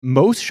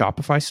Most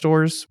Shopify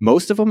stores,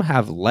 most of them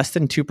have less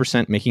than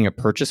 2% making a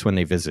purchase when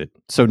they visit.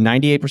 So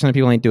 98% of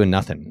people ain't doing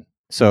nothing.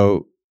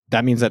 So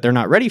that means that they're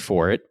not ready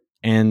for it.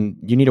 And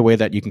you need a way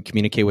that you can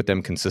communicate with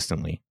them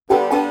consistently.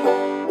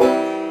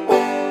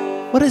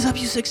 What is up,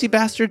 you sexy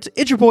bastards?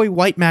 It's your boy,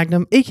 White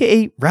Magnum,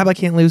 aka Rabbi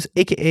Can't Lose,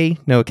 aka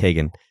Noah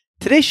Kagan.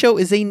 Today's show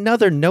is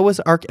another Noah's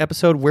Ark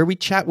episode where we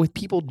chat with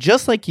people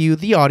just like you,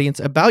 the audience,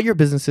 about your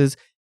businesses,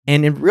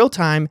 and in real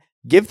time,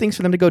 give things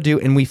for them to go do,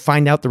 and we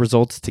find out the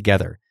results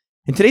together.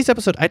 In today's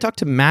episode, I talked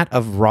to Matt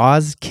of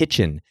Roz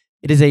Kitchen.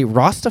 It is a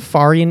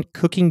Rastafarian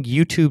cooking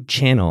YouTube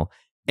channel,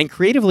 and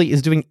creatively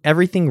is doing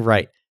everything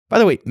right. By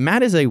the way,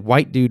 Matt is a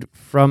white dude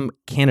from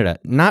Canada,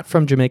 not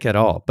from Jamaica at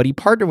all, but he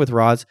partnered with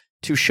Roz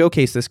to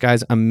showcase this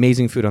guy's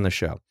amazing food on the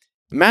show.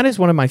 Matt is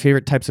one of my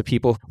favorite types of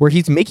people where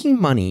he's making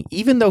money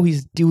even though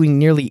he's doing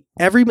nearly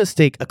every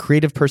mistake a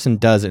creative person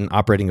does in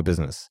operating a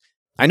business.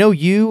 I know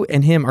you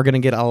and him are going to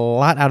get a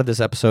lot out of this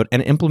episode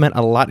and implement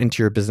a lot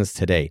into your business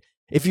today.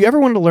 If you ever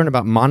want to learn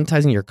about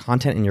monetizing your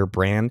content and your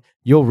brand,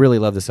 you'll really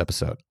love this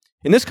episode.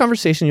 In this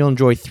conversation, you'll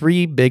enjoy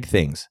three big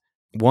things.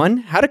 1,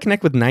 how to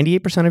connect with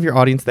 98% of your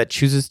audience that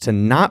chooses to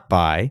not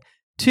buy.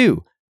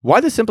 2,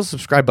 why the simple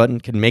subscribe button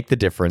can make the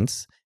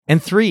difference.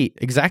 And 3,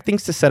 exact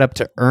things to set up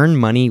to earn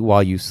money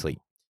while you sleep.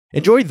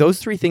 Enjoy those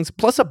 3 things,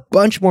 plus a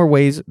bunch more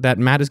ways that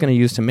Matt is going to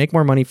use to make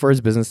more money for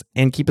his business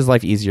and keep his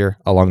life easier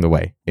along the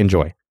way.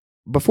 Enjoy.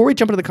 Before we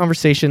jump into the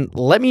conversation,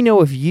 let me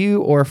know if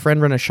you or a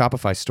friend run a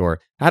Shopify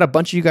store. I had a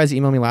bunch of you guys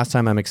email me last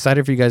time. I'm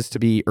excited for you guys to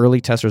be early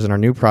testers in our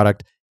new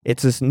product.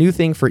 It's this new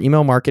thing for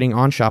email marketing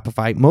on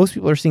Shopify. Most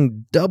people are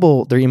seeing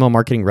double their email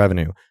marketing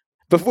revenue.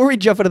 Before we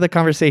jump into the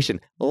conversation,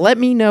 let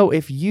me know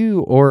if you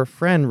or a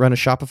friend run a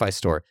Shopify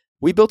store.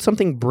 We built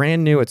something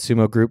brand new at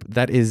Sumo Group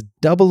that is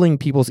doubling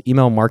people's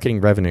email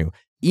marketing revenue.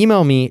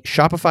 Email me,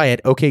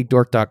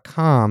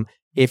 shopify@okdork.com,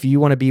 if you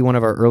want to be one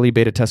of our early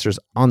beta testers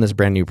on this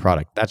brand new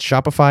product. That's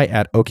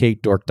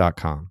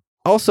shopify@okdork.com.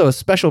 Also, a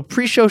special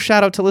pre-show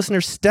shout out to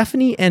listeners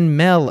Stephanie and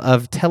Mel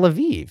of Tel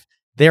Aviv.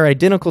 They're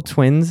identical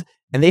twins,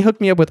 and they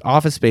hooked me up with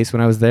Office Space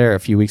when I was there a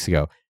few weeks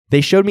ago.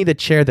 They showed me the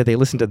chair that they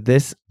listened to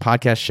this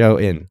podcast show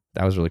in.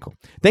 That was really cool.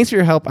 Thanks for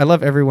your help. I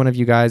love every one of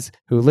you guys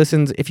who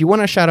listens. If you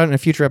want a shout out in a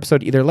future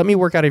episode, either let me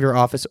work out of your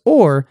office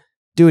or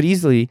do it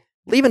easily.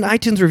 Leave an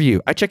iTunes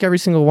review. I check every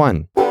single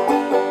one.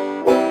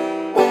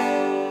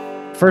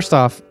 First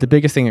off, the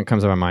biggest thing that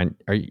comes to my mind,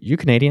 are you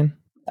Canadian?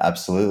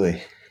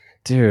 Absolutely.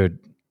 Dude,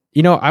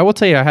 I will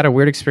tell you, I had a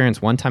weird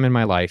experience one time in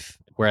my life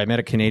where I met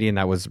a Canadian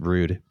that was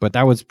rude, but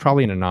that was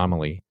probably an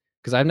anomaly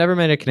because I've never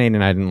met a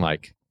Canadian I didn't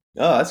like.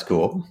 Oh, that's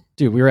cool.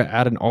 Dude, we were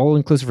at an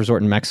all-inclusive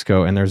resort in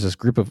Mexico, and there's this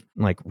group of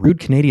rude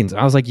Canadians.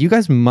 I was like, you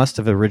guys must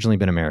have originally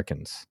been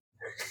Americans.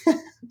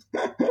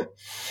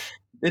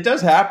 It does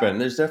happen.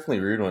 There's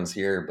definitely rude ones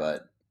here,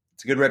 but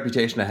it's a good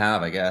reputation to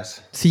have, I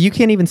guess. See, you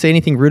can't even say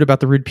anything rude about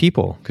the rude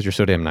people because you're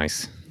so damn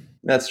nice.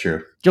 That's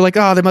true. You're like,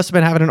 oh, they must have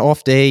been having an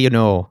off day,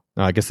 No,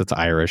 I guess that's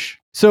Irish.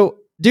 So,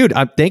 dude,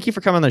 thank you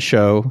for coming on the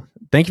show.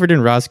 Thank you for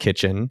doing Roz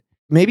Kitchen.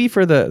 Maybe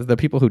for the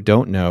people who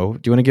don't know,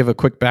 do you want to give a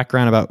quick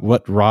background about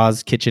what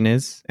Roz Kitchen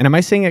is? And am I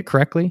saying it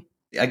correctly?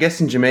 I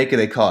guess in Jamaica,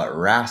 they call it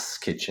Ras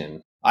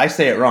Kitchen. I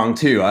say it wrong,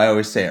 too. I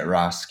always say it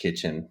Ras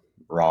Kitchen.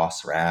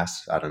 Ras,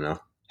 I don't know.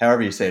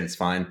 However you say it, it's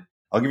fine.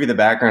 I'll give you the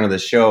background of the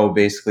show.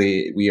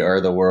 Basically, we are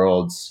the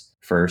world's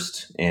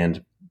first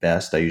and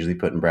best, I usually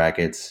put in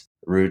brackets,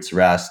 roots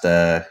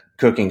Rasta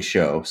cooking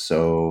show.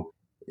 So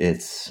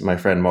it's my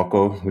friend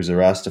Moko, who's a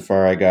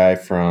Rastafari guy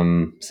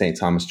from St.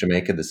 Thomas,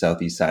 Jamaica, the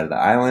southeast side of the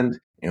island.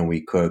 And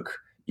we cook,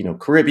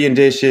 Caribbean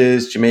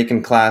dishes,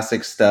 Jamaican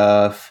classic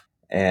stuff,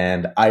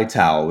 and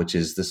Ital, which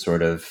is the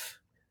sort of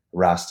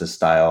Rasta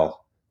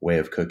style way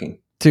of cooking.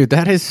 Dude,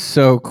 that is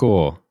so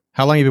cool.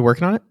 How long have you been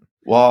working on it?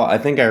 Well, I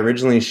think I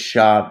originally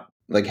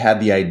had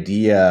the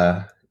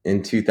idea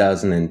in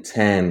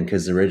 2010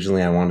 because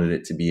originally I wanted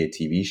it to be a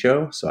TV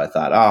show. So I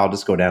thought, I'll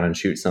just go down and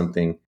shoot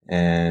something.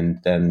 And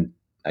then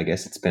I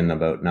guess it's been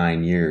about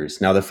 9 years.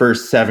 Now, the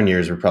first 7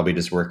 years, we're probably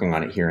just working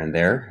on it here and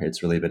there.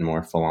 It's really been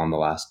more full on the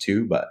last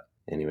 2. But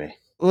anyway.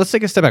 Let's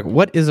take a step back.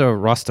 What is a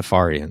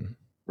Rastafarian?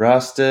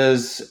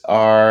 Rastas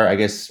are, I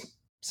guess,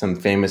 some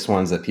famous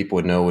ones that people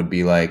would know would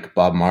be like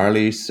Bob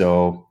Marley.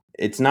 So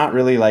it's not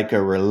really like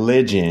a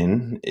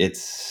religion.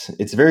 It's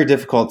very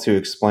difficult to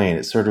explain.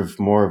 It's sort of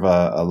more of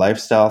a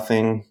lifestyle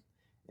thing.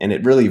 And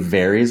it really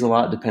varies a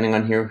lot depending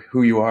on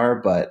who you are.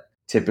 But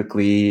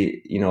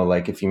typically,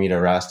 like if you meet a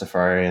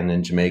Rastafarian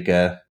in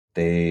Jamaica,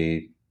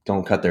 they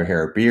don't cut their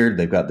hair or beard.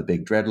 They've got the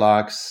big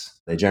dreadlocks.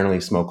 They generally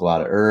smoke a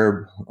lot of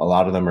herb. A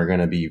lot of them are going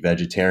to be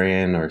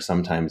vegetarian or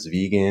sometimes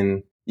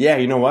vegan. Yeah,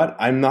 you know what?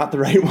 I'm not the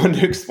right one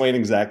to explain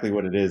exactly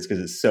what it is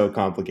because it's so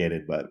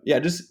complicated. But yeah,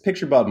 just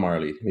picture Bob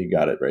Marley. You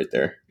got it right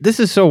there. This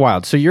is so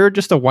wild. So you're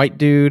just a white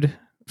dude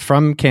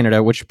from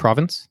Canada. Which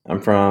province? I'm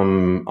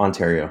from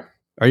Ontario.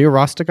 Are you a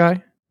Rasta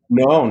guy?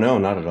 No,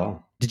 not at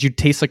all. Did you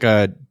taste like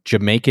a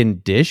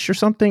Jamaican dish or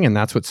something and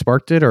that's what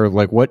sparked it? Or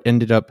like what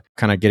ended up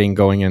kind of getting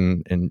going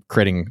and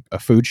creating a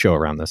food show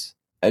around this?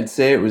 I'd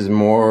say it was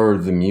more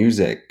the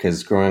music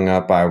because growing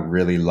up, I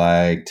really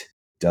liked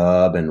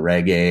dub and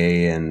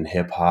reggae and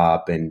hip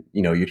hop. And,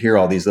 you'd hear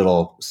all these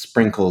little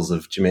sprinkles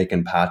of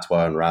Jamaican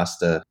patois and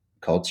Rasta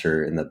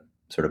culture in the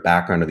sort of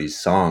background of these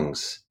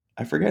songs.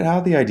 I forget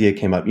how the idea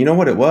came up. You know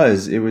what it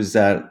was? It was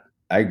that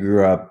I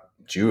grew up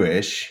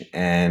Jewish,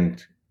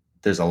 and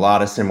there's a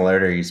lot of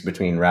similarities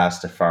between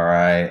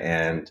Rastafari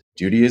and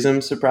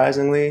Judaism,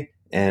 surprisingly.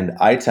 And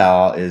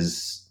ITAL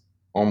is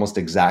almost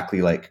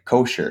exactly like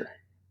kosher.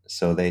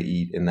 So they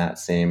eat in that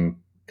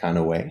same kind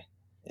of way.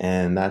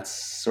 And that's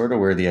sort of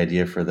where the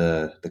idea for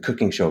the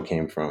cooking show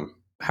came from.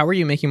 How were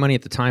you making money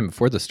at the time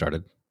before this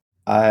started?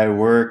 I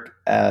work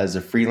as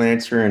a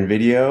freelancer in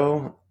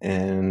video,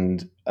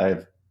 and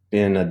I've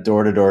been a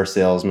door-to-door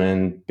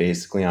salesman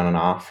basically on and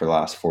off for the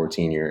last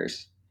 14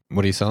 years.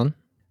 What are you selling?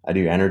 I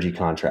do energy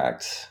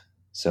contracts.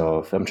 So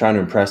if I'm trying to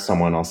impress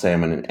someone, I'll say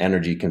I'm an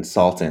energy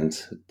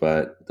consultant,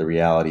 but the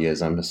reality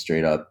is I'm a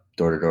straight up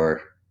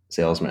door-to-door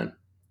salesman.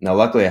 Now,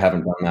 luckily, I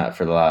haven't done that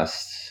for the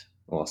last,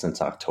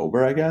 since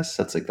October, I guess.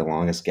 That's like the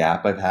longest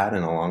gap I've had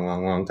in a long,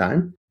 long, long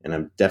time. And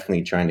I'm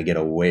definitely trying to get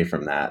away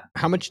from that.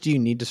 How much do you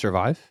need to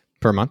survive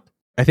per month?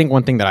 I think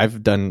one thing that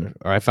I've done,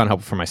 or I found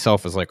helpful for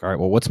myself, is like, all right,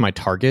 well, what's my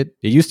target?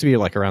 It used to be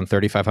like around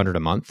 $3,500 a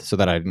month so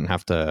that I didn't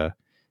have to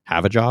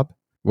have a job.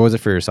 What was it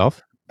for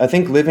yourself? I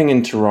think living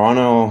in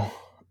Toronto,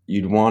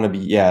 you'd want to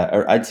be,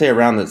 or I'd say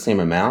around that same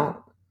amount,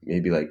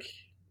 maybe like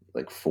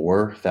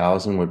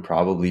 4,000 would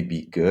probably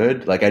be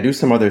good. Like I do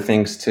some other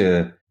things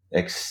to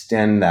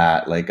extend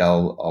that. Like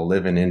I'll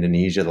live in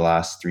Indonesia the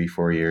last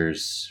 3-4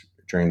 years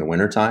during the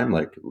wintertime,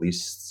 like at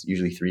least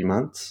usually 3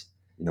 months,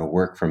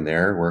 work from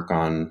there, work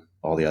on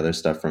all the other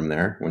stuff from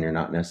there when you're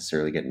not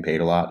necessarily getting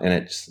paid a lot.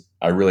 And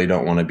I really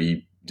don't want to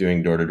be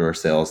doing door-to-door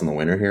sales in the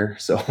winter here.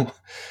 So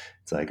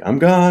it's like, I'm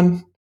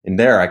gone. And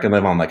there I can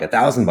live on like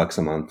 $1,000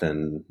 a month,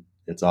 and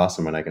it's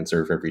awesome, and I can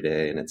surf every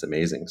day, and it's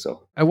amazing.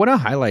 So I want to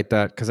highlight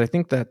that because I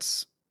think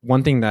that's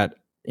one thing that,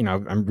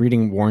 I'm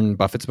reading Warren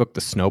Buffett's book,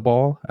 The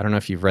Snowball. I don't know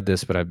if you've read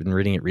this, but I've been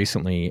reading it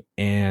recently.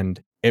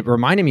 And it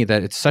reminded me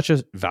that it's such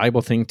a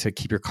valuable thing to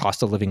keep your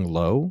cost of living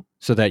low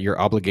so that your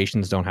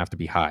obligations don't have to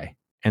be high.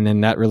 And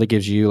then that really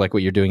gives you, like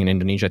what you're doing in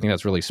Indonesia, I think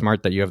that's really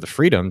smart that you have the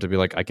freedom to be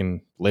like, I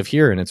can live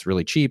here and it's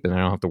really cheap and I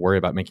don't have to worry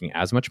about making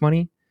as much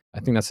money. I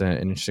think that's an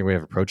interesting way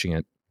of approaching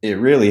it. It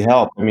really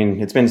helped. I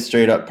mean, it's been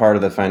straight up part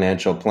of the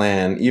financial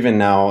plan. Even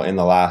now in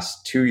the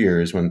last 2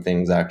 years when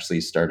things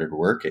actually started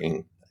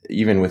working,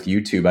 even with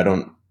YouTube, I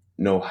don't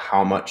know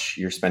how much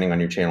you're spending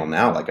on your channel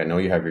now. Like I know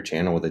you have your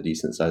channel with a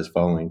decent sized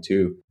following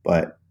too,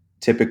 but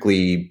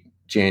typically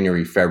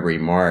January, February,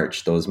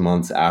 March, those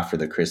months after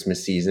the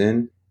Christmas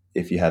season,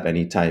 if you have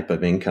any type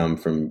of income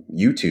from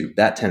YouTube,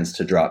 that tends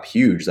to drop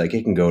huge. Like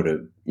it can go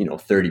to,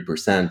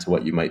 30%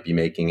 what you might be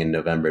making in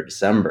November,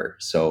 December.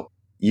 So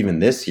even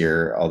this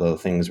year, although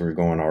things were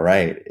going all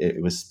right,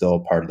 it was still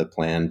part of the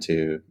plan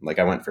to, like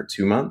I went for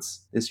 2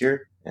 months this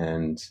year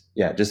and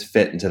it just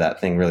fit into that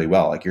thing really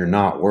well. Like you're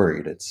not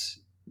worried.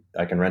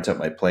 I can rent out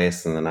my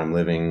place and then I'm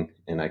living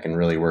and I can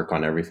really work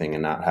on everything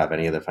and not have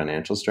any of the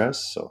financial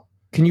stress. So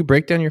can you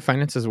break down your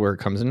finances where it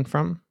comes in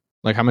from?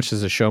 Like how much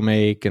does a show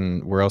make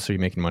and where else are you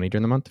making money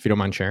during the month, if you don't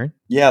mind sharing?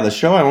 Yeah, the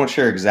show I won't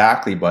share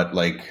exactly, but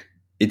like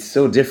it's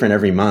so different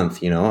every month,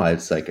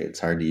 it's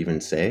hard to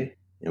even say.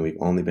 And we've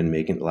only been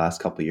making it the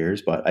last couple of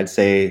years, but I'd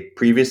say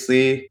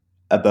previously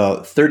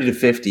about 30 to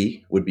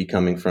 50 would be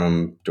coming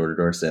from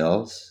door-to-door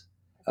sales.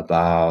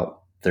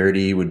 About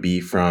 30 would be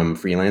from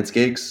freelance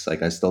gigs.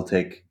 Like I still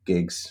take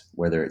gigs,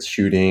 whether it's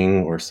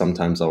shooting or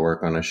sometimes I'll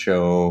work on a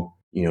show,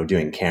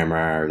 doing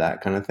camera or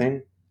that kind of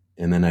thing.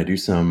 And then I do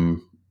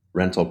some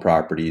rental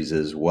properties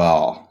as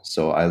well.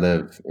 So I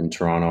live in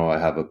Toronto. I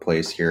have a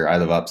place here. I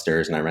live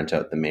upstairs and I rent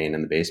out the main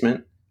and the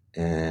basement.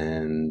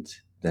 And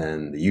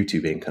then the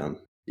YouTube income.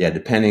 Yeah,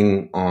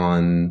 depending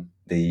on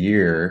the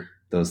year,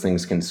 those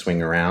things can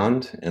swing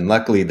around. And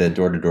luckily, the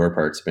door-to-door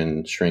part's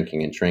been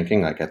shrinking and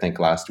shrinking. Like I think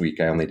last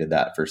week, I only did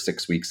that for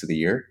 6 weeks of the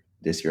year.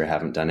 This year, I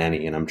haven't done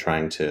any, and I'm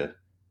trying to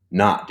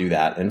not do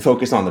that and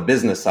focus on the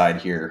business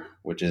side here,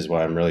 which is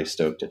why I'm really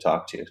stoked to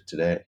talk to you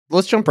today.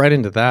 Let's jump right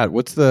into that.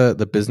 What's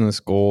the business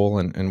goal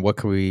and what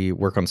can we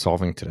work on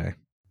solving today?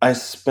 I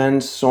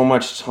spend so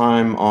much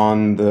time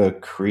on the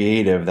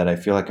creative that I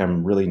feel like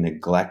I'm really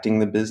neglecting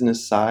the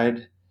business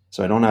side.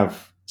 So I don't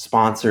have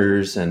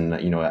sponsors and,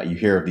 you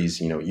hear of these,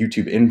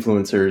 YouTube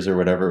influencers or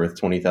whatever with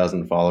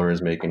 20,000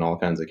 followers making all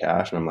kinds of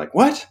cash. And I'm like,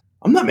 what?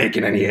 I'm not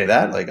making any of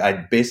that. Like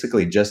I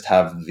basically just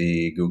have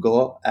the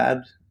Google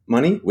ad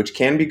money, which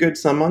can be good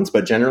some months,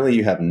 but generally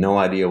you have no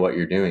idea what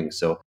you're doing.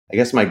 So I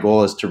guess my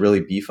goal is to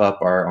really beef up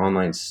our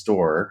online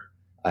store.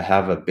 I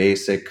have a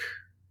basic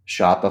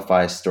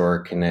Shopify store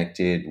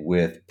connected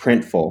with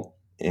Printful,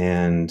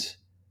 and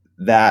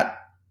that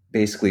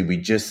basically we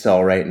just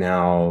sell right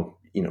now,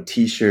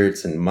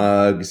 t-shirts and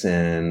mugs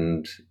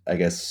and I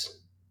guess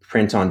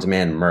print on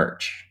demand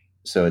merch.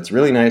 So it's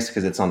really nice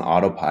because it's on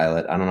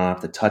autopilot. I don't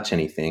have to touch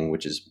anything,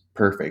 which is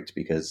perfect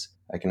because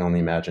I can only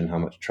imagine how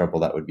much trouble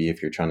that would be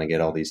if you're trying to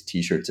get all these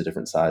t-shirts of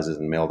different sizes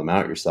and mail them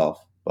out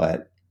yourself.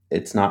 But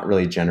it's not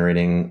really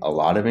generating a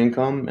lot of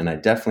income, and I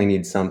definitely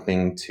need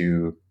something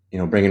to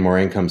bring in more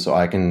income so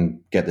I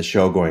can get the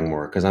show going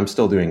more, because I'm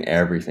still doing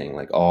everything,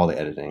 like all the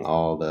editing,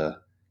 all the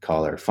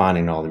color,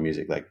 finding all the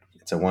music. Like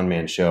it's a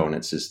one-man show, and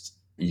it's just,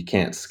 you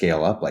can't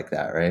scale up like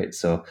that, right?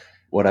 So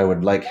what I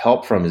would like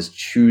help from is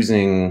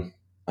choosing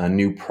a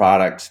new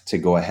product to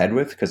go ahead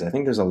with, because I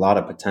think there's a lot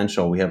of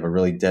potential. We have a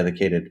really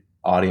dedicated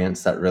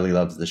audience that really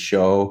loves the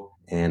show.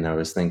 And I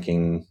was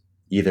thinking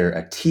either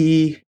a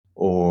tea,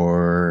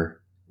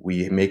 or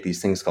we make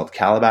these things called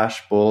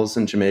calabash bowls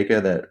in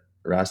Jamaica that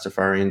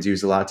Rastafarians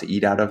use a lot to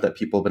eat out of, that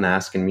people have been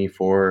asking me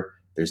for.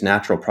 There's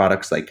natural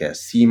products like a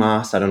sea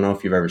moss. I don't know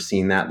if you've ever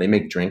seen that. They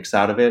make drinks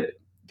out of it.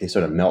 They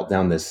sort of melt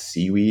down this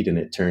seaweed and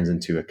it turns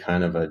into a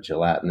kind of a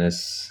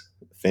gelatinous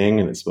thing,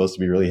 and it's supposed to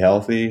be really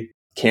healthy.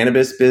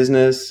 Cannabis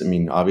business, I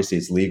mean, obviously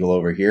it's legal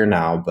over here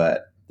now,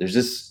 but there's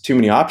just too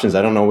many options.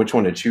 I don't know which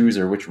one to choose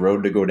or which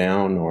road to go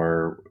down,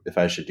 or if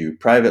I should do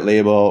private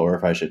label, or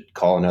if I should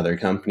call another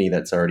company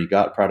that's already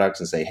got products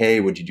and say,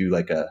 hey, would you do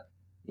like a,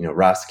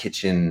 Ross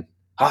Kitchen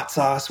hot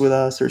sauce with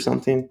us or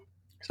something?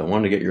 So I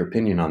wanted to get your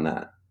opinion on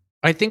that.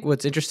 I think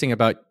what's interesting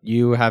about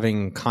you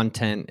having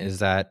content is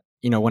that,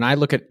 when I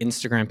look at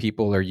Instagram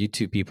people or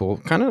YouTube people,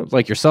 kind of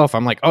like yourself,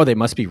 I'm like, oh, they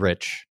must be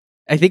rich.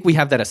 I think we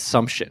have that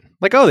assumption,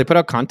 like, oh, they put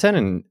out content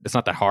and it's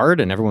not that hard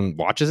and everyone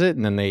watches it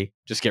and then they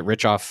just get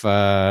rich off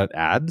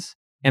ads.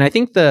 And I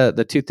think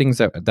the two things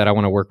that I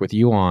want to work with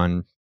you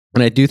on,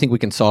 and I do think we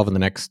can solve in the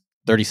next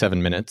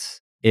 37 minutes,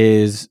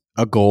 is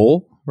a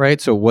goal, right?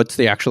 So what's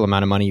the actual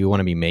amount of money you want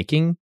to be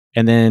making?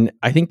 And then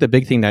I think the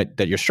big thing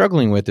that you're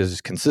struggling with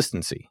is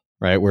consistency,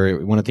 right?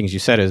 Where one of the things you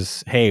said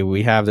is, hey,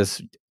 we have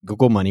this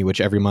Google money,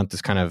 which every month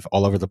is kind of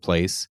all over the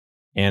place.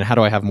 And how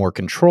do I have more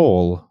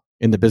control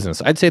in the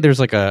business? I'd say there's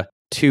like a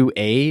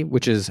 2A,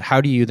 which is how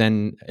do you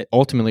then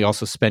ultimately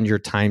also spend your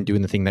time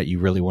doing the thing that you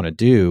really want to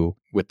do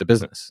with the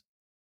business,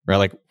 right?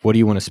 Like, what do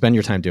you want to spend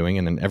your time doing?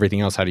 And then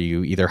everything else, how do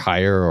you either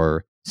hire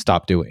or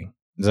stop doing?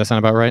 Does that sound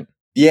about right?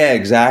 Yeah,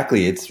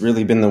 exactly. It's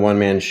really been the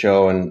one-man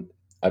show, and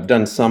I've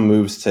done some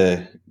moves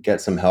to get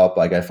some help.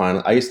 Like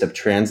I used to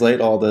translate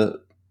all the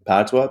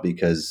patois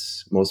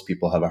because most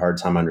people have a hard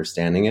time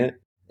understanding it.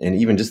 And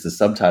even just the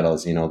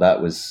subtitles,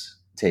 that was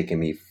taking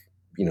me,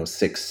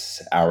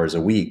 6 hours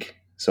a week.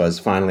 So I was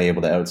finally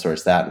able to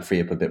outsource that and free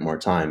up a bit more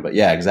time. But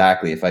yeah,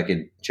 exactly. If I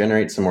could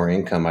generate some more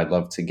income, I'd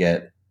love to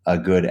get a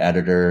good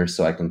editor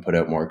so I can put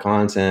out more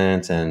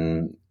content.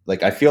 And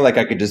like, I feel like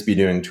I could just be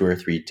doing 2 or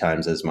 3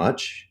 times as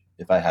much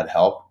if I had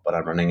help, but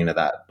I'm running into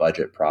that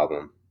budget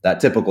problem. That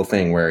typical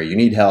thing where you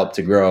need help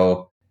to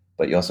grow,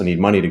 but you also need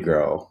money to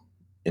grow.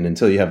 And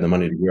until you have the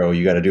money to grow,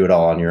 you got to do it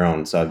all on your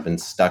own. So I've been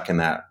stuck in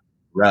that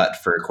rut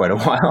for quite a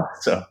while.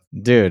 So,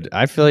 dude,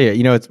 I feel you.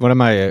 It's one of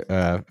my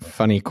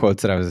funny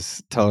quotes that I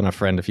was telling a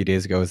friend a few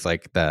days ago is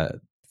like the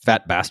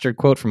fat bastard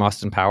quote from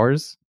Austin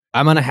Powers.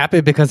 I'm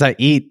unhappy because I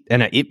eat,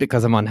 and I eat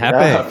because I'm unhappy.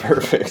 Yeah,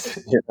 perfect.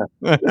 Yeah.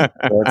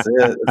 That's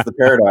it. That's the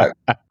paradox.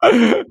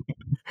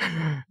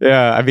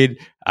 Yeah, I mean,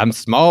 I'm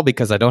small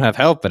because I don't have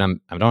help, and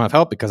I don't have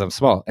help because I'm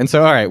small. And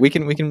so, all right, we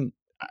can.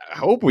 I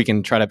hope we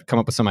can try to come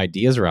up with some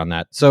ideas around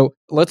that. So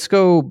let's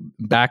go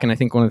back, and I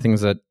think one of the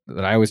things that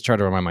I always try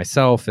to remind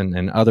myself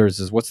and others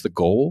is, what's the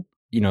goal,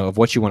 of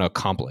what you want to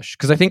accomplish?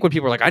 Because I think when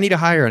people are like, I need to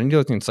hire, I need to,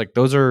 it's like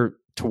those are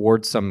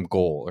towards some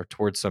goal or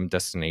towards some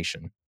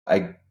destination.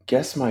 I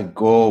guess my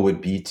goal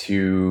would be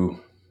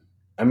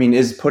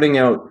is putting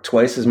out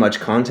twice as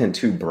much content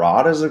too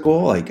broad as a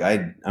goal? Like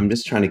I'm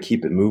just trying to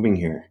keep it moving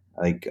here.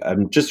 Like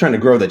I'm just trying to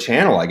grow the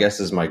channel, I guess,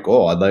 is my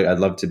goal. I'd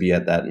love to be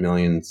at that 1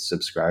 million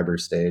subscriber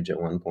stage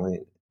at one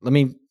point. Let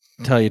me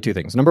tell you 2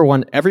 things. Number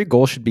one, every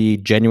goal should be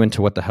genuine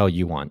to what the hell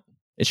you want.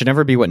 It should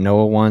never be what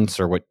Noah wants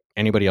or what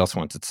anybody else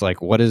wants. It's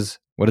like, what does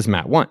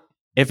Matt want?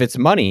 If it's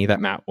money that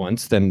Matt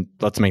wants, then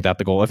let's make that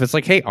the goal. If it's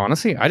like, hey,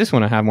 honestly, I just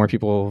want to have more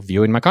people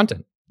viewing my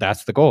content,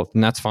 that's the goal,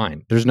 and that's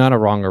fine. There's not a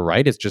wrong or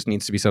right. It just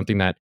needs to be something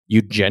that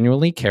you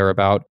genuinely care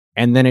about,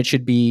 and then it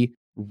should be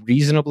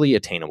reasonably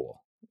attainable.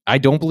 I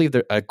don't believe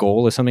that a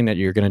goal is something that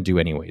you're going to do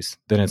anyways.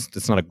 Then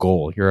it's not a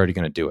goal. You're already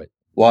going to do it.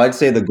 Well, I'd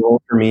say the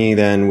goal for me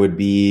then would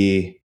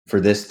be for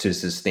this to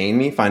sustain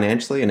me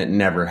financially, and it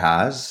never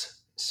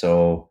has.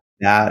 So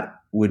that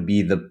would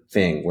be the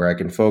thing where I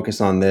can focus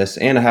on this.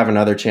 And I have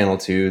another channel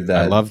too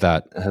that I love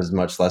that has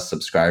much less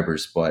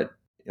subscribers, but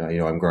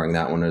I'm growing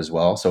that one as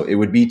well. So it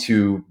would be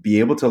to be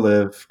able to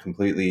live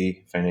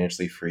completely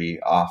financially free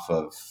off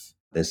of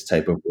this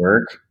type of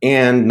work,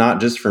 and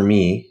not just for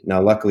me.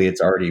 Now, luckily it's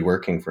already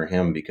working for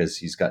him because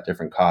he's got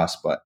different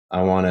costs, but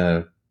I want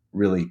to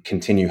really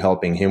continue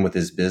helping him with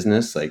his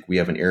business. Like we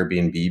have an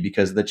Airbnb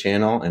because of the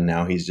channel, and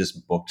now he's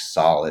just booked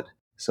solid.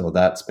 So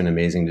that's been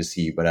amazing to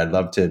see, but I'd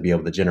love to be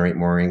able to generate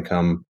more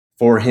income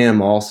for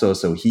him also,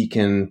 so he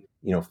can,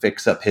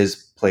 fix up his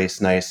place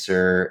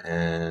nicer.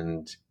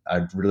 And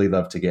I'd really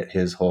love to get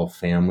his whole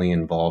family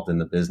involved in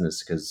the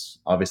business, because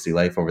obviously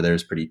life over there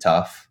is pretty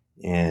tough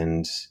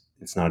and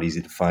it's not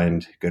easy to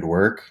find good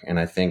work. And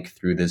I think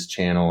through this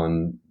channel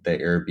and the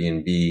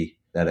Airbnb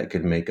that it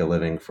could make a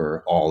living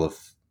for all of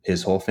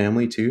his whole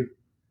family too.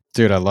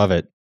 Dude, I love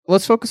it.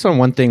 Let's focus on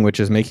one thing, which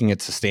is making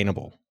it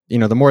sustainable.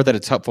 the more that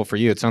it's helpful for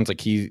you, it sounds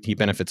like he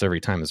benefits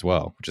every time as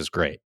well, which is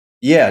great.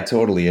 Yeah,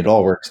 totally. It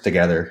all works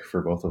together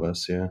for both of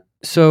us. Yeah.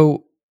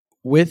 So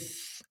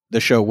with the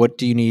show, what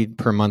do you need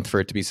per month for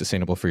it to be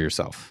sustainable for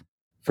yourself?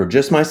 For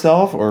just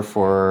myself or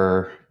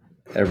for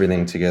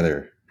everything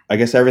together? I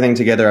guess everything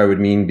together, I would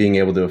mean being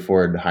able to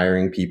afford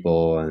hiring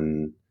people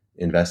and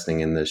investing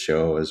in the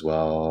show as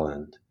well.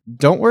 And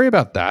don't worry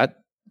about that.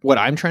 What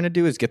I'm trying to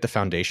do is get the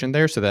foundation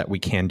there so that we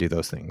can do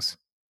those things.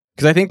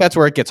 Because I think that's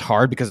where it gets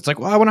hard, because it's like,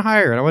 well, I want to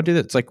hire and I want to do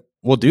that. It's like,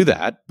 we'll do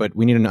that, but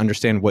we need to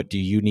understand, what do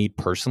you need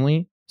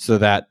personally, so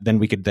that then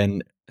we could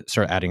then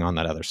start adding on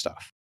that other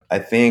stuff. I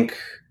think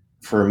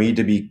for me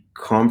to be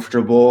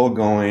comfortable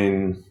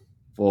going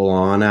full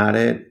on at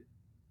it,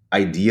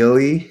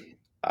 ideally,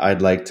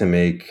 I'd like to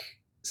make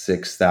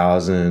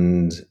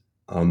 $6,000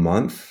 a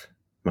month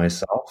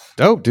myself.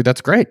 Oh, dude,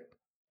 that's great.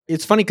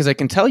 It's funny because I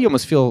can tell you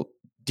almost feel,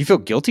 do you feel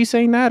guilty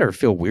saying that, or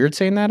feel weird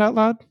saying that out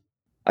loud?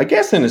 I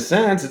guess in a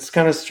sense, it's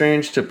kind of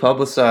strange to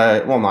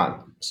publicize. Well,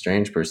 not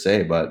strange per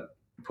se, but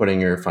putting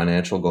your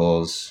financial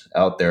goals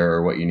out there,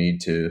 or what you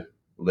need to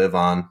live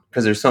on.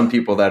 Because there's some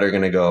people that are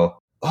going to go,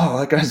 oh,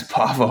 that guy's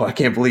Pavo. I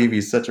can't believe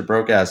he's such a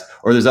broke ass.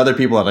 Or there's other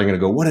people that are going to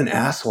go, what an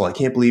asshole. I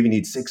can't believe he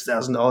needs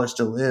 $6,000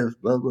 to live.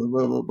 Blah, blah,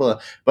 blah, blah, blah.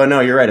 But no,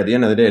 you're right. At the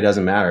end of the day, it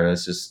doesn't matter.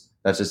 That's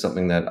just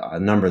something a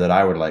number that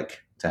I would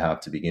like to have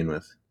to begin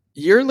with.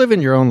 You're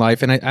living your own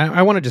life, and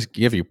I want to just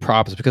give you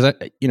props, because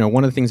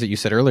one of the things that you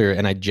said earlier,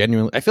 and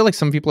I feel like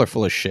some people are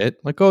full of shit.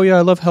 Like, oh yeah,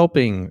 I love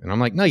helping, and I'm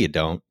like, no, you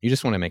don't. You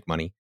just want to make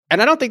money.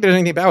 And I don't think there's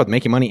anything bad with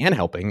making money and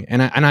helping.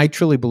 And I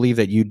truly believe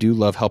that you do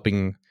love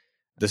helping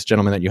this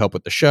gentleman that you help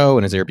with the show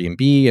and his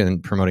Airbnb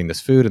and promoting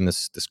this food and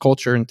this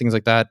culture and things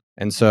like that.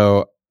 And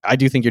so I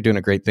do think you're doing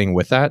a great thing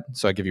with that.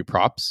 So I give you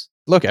props.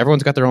 Look,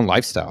 everyone's got their own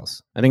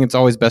lifestyles. I think it's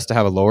always best to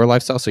have a lower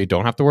lifestyle so you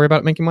don't have to worry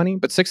about making money.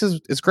 But 6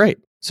 is great.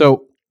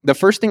 So the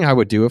first thing I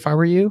would do if I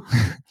were you,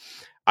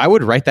 I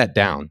would write that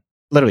down.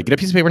 Literally, get a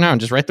piece of paper now and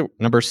just write the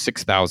number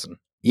 6,000.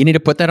 You need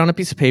to put that on a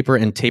piece of paper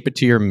and tape it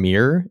to your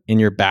mirror in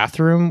your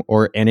bathroom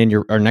or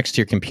next to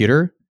your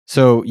computer,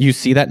 so you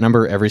see that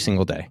number every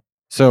single day.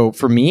 So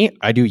for me,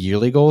 I do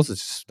yearly goals.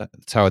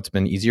 That's how it's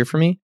been easier for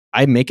me.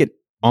 I make it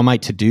on my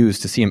to-dos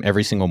to see them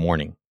every single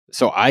morning.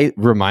 So I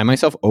remind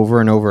myself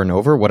over and over and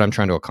over what I'm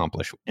trying to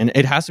accomplish. And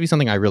it has to be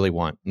something I really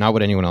want, not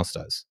what anyone else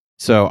does.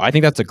 So I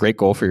think that's a great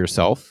goal for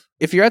yourself.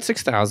 If you're at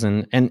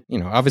 6,000, and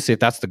obviously if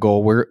that's the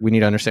goal, we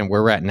need to understand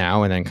where we're at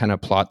now and then kind of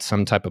plot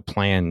some type of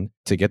plan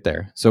to get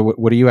there. So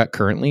what are you at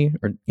currently,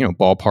 or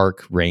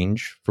ballpark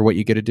range for what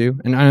you get to do?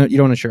 And I know you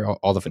don't want to share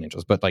all the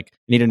financials, but like,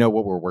 you need to know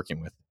what we're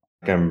working with.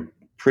 I'm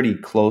pretty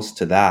close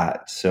to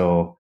that.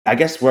 So I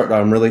guess what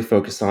I'm really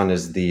focused on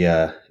is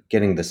the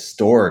getting the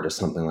store to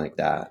something like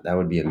that. That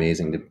would be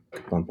amazing, to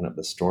bumping up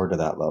the store to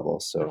that level.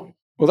 So.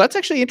 Well, that's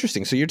actually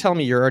interesting. So you're telling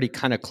me you're already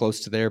kind of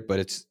close to there, but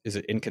is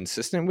it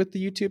inconsistent with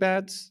the YouTube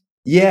ads?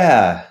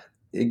 Yeah,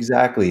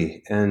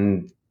 exactly.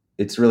 And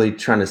it's really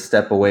trying to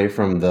step away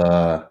from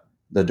the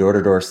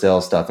door-to-door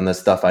sales stuff and the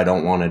stuff I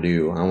don't want to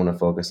do. I want to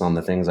focus on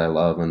the things I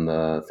love and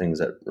the things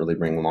that really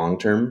bring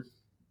long-term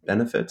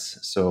benefits.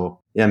 So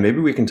yeah, maybe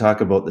we can talk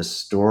about the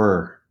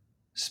store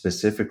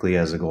specifically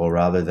as a goal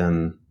rather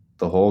than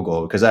the whole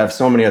goal, because I have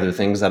so many other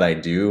things that I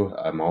do.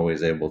 I'm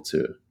always able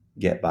to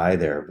get by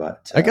there.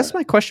 But I guess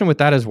my question with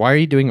that is, why are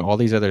you doing all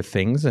these other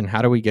things, and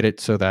how do we get it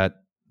so that,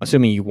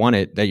 assuming you want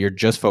it, that you're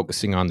just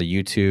focusing on the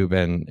YouTube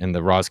and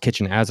the Roz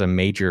Kitchen as a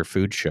major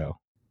food show?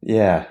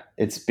 Yeah,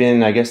 it's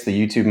been, I guess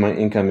the YouTube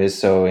income is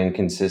so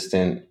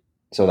inconsistent.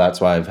 So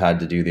that's why I've had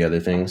to do the other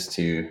things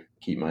to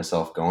keep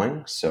myself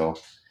going. So,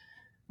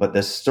 but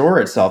the store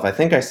itself, I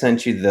think I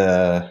sent you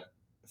the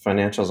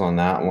financials on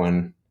that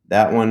one.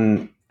 That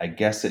one, I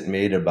guess it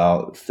made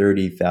about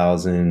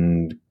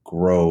 30,000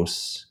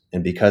 gross.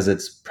 And because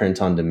it's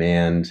print on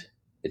demand,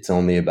 it's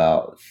only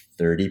about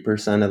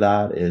 30% of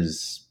that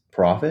is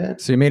profit.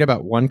 So you made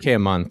about $1,000 a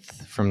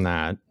month from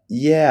that.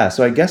 Yeah.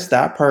 So I guess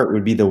that part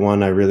would be the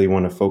one I really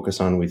want to focus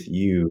on with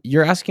you.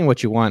 You're asking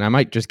what you want. I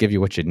might just give you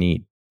what you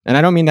need. And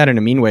I don't mean that in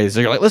a mean way. So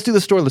you're like, let's do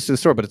the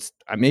store. But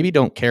I maybe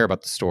don't care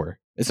about the store.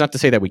 It's not to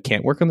say that we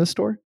can't work on the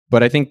store.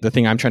 But I think the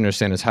thing I'm trying to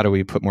understand is, how do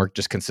we put more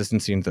just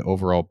consistency into the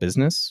overall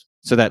business,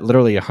 so that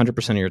literally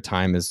 100% of your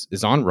time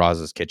is on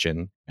Roz's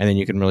Kitchen, and then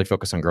you can really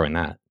focus on growing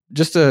that.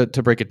 Just to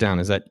break it down,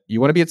 is that you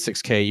want to be at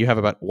 6K, you have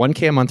about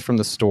 $1,000 a month from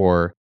the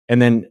store,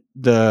 and then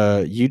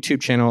the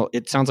YouTube channel,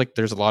 it sounds like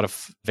there's a lot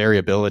of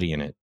variability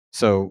in it.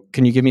 So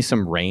can you give me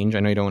some range? I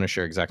know you don't want to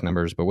share exact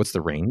numbers, but what's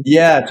the range?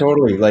 Yeah,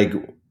 totally. Like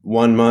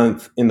 1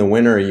 month in the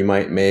winter, you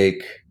might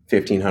make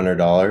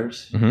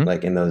 $1,500,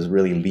 like in those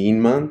really lean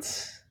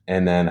months.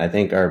 And then I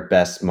think our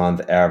best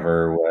month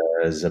ever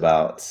was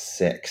about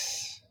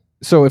 6.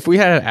 So if we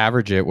had to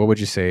average it, what would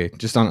you say?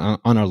 Just on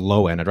a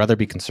low end, I'd rather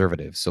be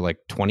conservative. So like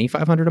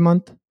 2,500 a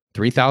month,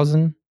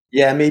 3,000.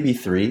 Yeah, maybe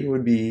 3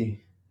 would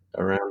be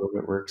around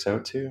what it works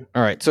out to.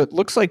 All right. So it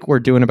looks like we're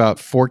doing about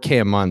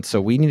 $4,000 a month. So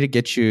we need to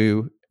get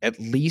you at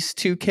least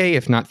 $2,000,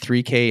 if not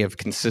 $3,000 of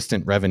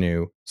consistent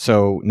revenue.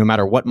 So no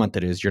matter what month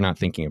it is, you're not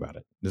thinking about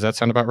it. Does that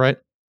sound about right?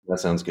 That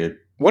sounds good.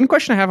 One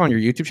question I have on your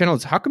YouTube channel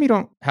is how come you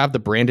don't have the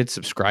branded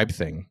subscribe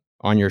thing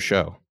on your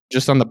show?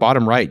 Just on the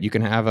bottom right, you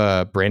can have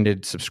a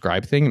branded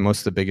subscribe thing. And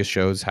most of the biggest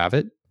shows have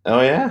it. Oh,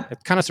 yeah? I'm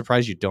kind of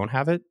surprised you don't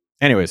have it.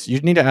 Anyways, you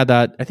need to add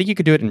that. I think you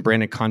could do it in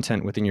branded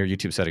content within your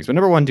YouTube settings. But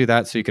number one, do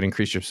that so you can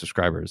increase your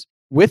subscribers.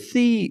 With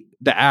the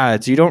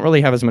ads, you don't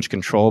really have as much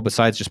control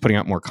besides just putting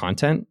out more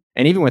content.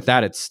 And even with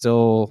that, it's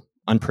still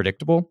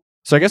unpredictable.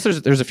 So I guess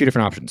there's a few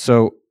different options.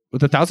 So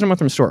with 1,000 a month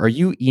from store, are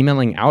you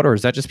emailing out or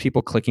is that just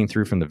people clicking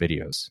through from the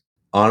videos?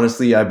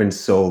 Honestly, I've been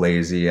so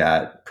lazy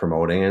at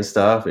promoting and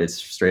stuff. It's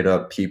straight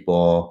up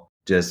people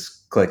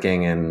just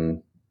clicking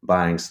and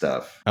buying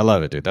stuff. I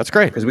love it, dude. That's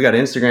great. Because we got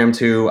Instagram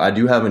too. I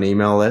do have an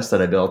email list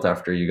that I built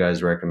after you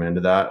guys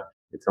recommended that.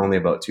 It's only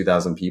about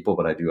 2,000 people,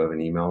 but I do have an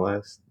email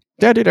list.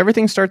 Yeah, dude,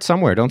 everything starts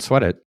somewhere. Don't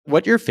sweat it.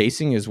 What you're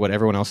facing is what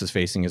everyone else is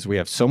facing is we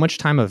have so much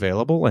time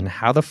available and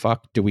how the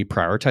fuck do we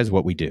prioritize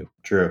what we do?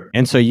 True.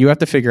 And so you have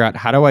to figure out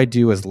how do I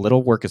do as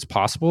little work as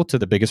possible to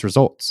the biggest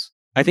results?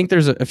 I think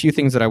there's a few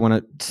things that I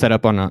want to set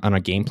up on a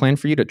game plan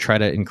for you to try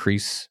to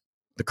increase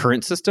the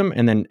current system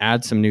and then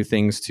add some new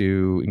things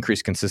to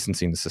increase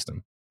consistency in the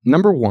system.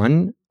 Number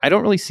one, I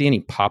don't really see any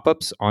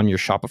pop-ups on your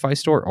Shopify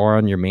store or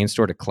on your main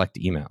store to collect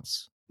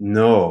emails.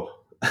 No,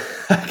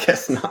 I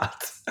guess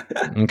not.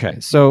 Okay,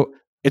 so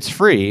it's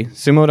free.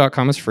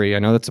 Sumo.com is free. I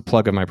know that's a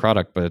plug of my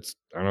product, but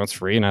I know it's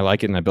free and I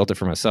like it and I built it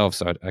for myself,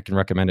 so I can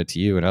recommend it to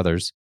you and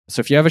others.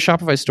 So if you have a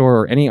Shopify store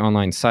or any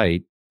online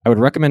site, I would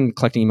recommend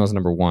collecting emails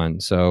number one.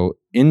 So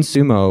in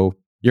Sumo,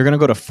 you're going to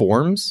go to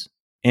forms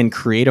and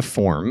create a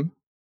form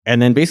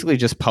and then basically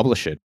just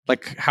publish it.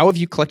 Like, how have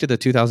you collected the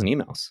 2,000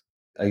 emails?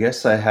 I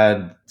guess I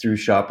had through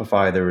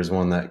Shopify, there was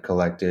one that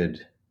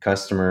collected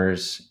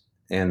customers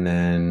and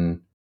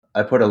then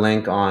I put a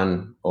link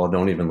on, oh,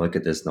 don't even look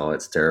at this. No,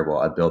 it's terrible.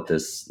 I built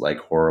this like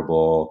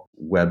horrible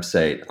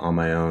website on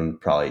my own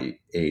probably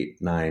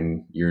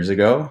 8-9 years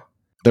ago.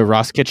 The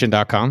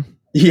rosskitchen.com?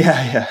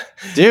 Yeah.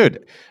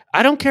 Dude,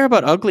 I don't care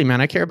about ugly,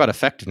 man. I care about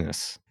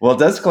effectiveness. Well, it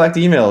does collect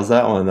emails,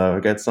 that one though. I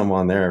got some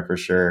on there for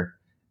sure.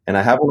 And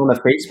I have one on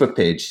the Facebook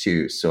page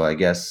too. So I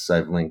guess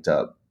I've linked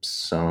up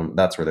some.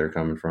 That's where they're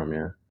coming from,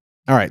 yeah.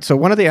 All right. So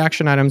one of the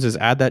action items is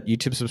add that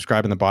YouTube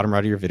subscribe in the bottom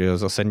right of your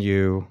videos. I'll send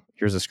you,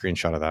 here's a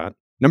screenshot of that.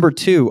 Number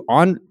two,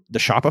 on the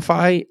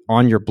Shopify,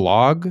 on your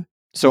blog,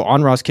 so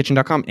on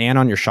rosskitchen.com and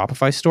on your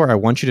Shopify store, I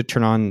want you to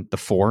turn on the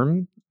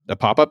form, the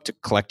pop-up to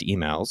collect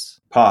emails.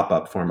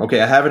 Pop-up form.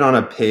 Okay, I have it on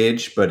a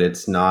page, but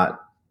it's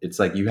not, it's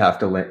like you have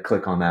to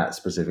click on that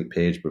specific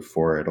page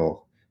before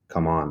it'll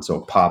come on.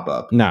 So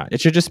pop-up. Nah, it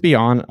should just be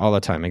on all the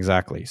time.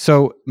 Exactly.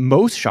 So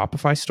most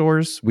Shopify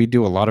stores, we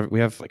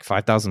have like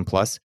 5,000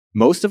 plus.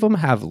 Most of them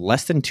have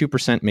less than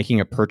 2% making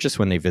a purchase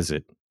when they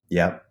visit.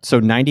 Yeah. So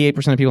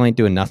 98% of people ain't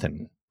doing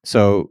nothing.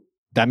 So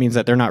that means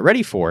that they're not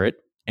ready for it.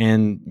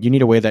 And you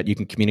need a way that you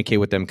can communicate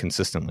with them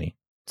consistently.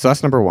 So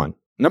that's number one.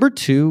 Number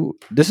two,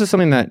 this is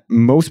something that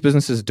most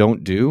businesses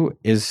don't do,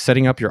 is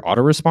setting up your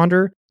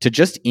autoresponder to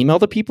just email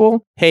the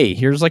people, hey,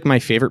 here's like my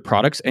favorite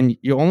products. And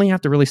you only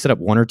have to really set up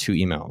 1 or 2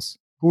 emails.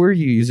 Who are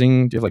you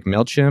using? Do you have like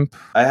MailChimp?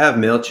 I have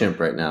MailChimp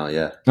right now,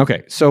 yeah.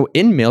 Okay. So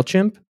in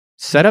MailChimp,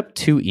 set up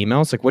 2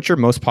 emails. Like, what's your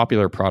most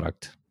popular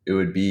product? It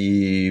would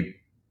be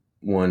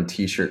one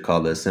t-shirt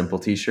called the Simple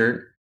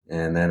t-shirt.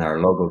 And then our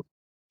logo.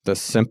 The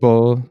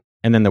Simple,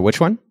 and then the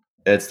which one?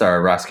 It's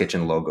our Ross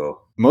Kitchen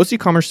logo. Most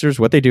e-commerce stores,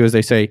 what they do is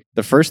they say,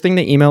 the first thing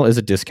they email is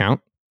a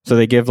discount. So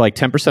they give like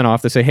 10%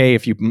 off. They say, hey,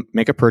 if you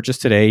make a purchase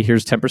today,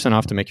 here's 10%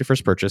 off to make your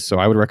first purchase. So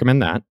I would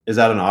recommend that. Is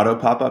that an auto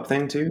pop-up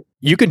thing too?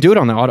 You can do it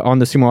on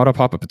the Sumo Auto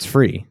Pop-Up. It's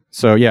free.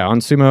 So yeah,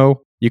 on Sumo,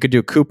 you could do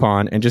a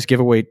coupon and just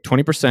give away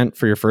 20%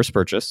 for your first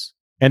purchase.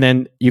 And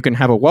then you can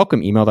have a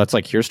welcome email that's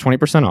like, here's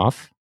 20%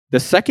 off. The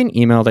second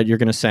email that you're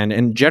going to send,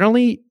 and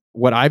generally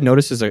what I've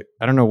noticed is I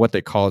don't know what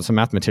they call it. Some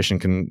mathematician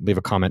can leave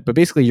a comment, but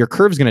basically your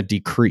curve is going to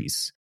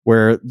decrease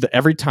where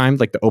every time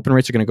like the open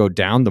rates are going to go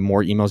down, the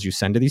more emails you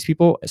send to these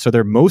people. So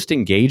they're most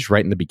engaged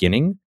right in the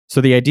beginning.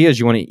 So the idea is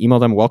you want to email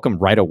them welcome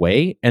right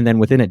away. And then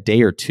within a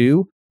day or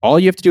two, all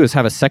you have to do is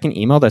have a second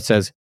email that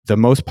says the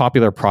most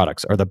popular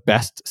products are the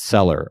best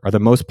seller or the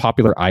most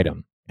popular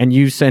item. And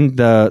you send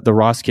the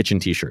Ross Kitchen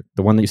t-shirt,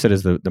 the one that you said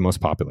is the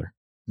most popular.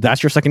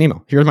 That's your second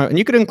email. And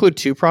you could include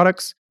 2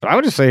 products, but I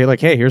would just say like,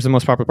 hey, here's the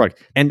most popular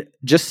product. And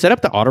just set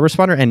up the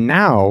autoresponder. And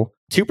now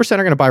 2% are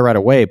going to buy right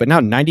away, but now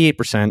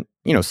 98%,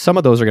 some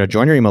of those are going to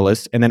join your email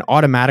list and then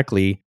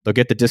automatically they'll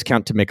get the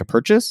discount to make a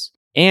purchase.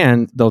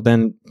 And they'll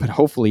then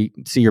hopefully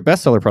see your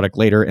bestseller product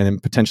later and then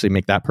potentially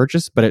make that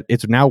purchase. But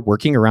it's now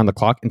working around the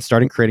clock and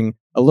starting creating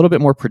a little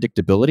bit more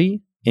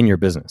predictability in your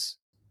business.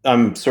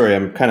 I'm sorry,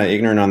 I'm kind of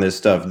ignorant on this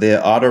stuff. The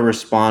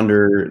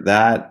autoresponder,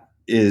 that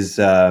is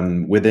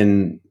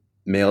within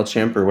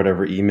MailChimp or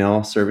whatever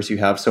email service you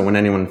have. So when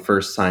anyone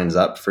first signs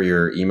up for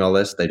your email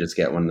list, they just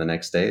get one the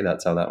next day.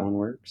 That's how that one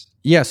works.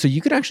 Yeah. So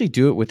you could actually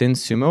do it within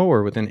Sumo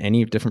or within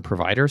any different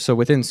provider. So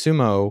within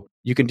Sumo,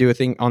 you can do a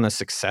thing on the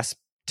success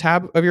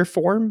tab of your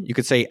form. You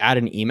could say add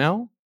an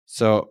email.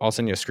 So I'll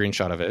send you a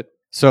screenshot of it.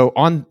 So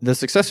on the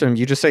success form,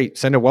 you just say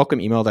send a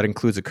welcome email that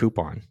includes a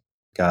coupon.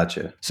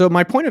 Gotcha. So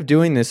my point of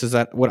doing this is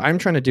that what I'm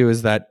trying to do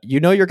is that you're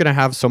going to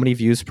have so many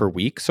views per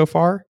week so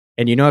far,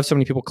 and have so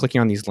many people clicking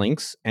on these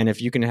links. And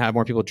if you can have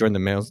more people join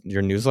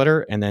your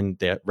newsletter, and then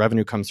the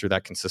revenue comes through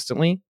that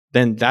consistently,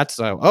 then that's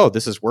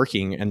this is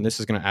working, and this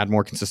is going to add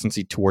more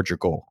consistency towards your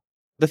goal.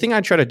 The thing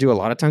I try to do a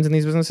lot of times in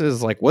these businesses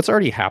is like what's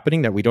already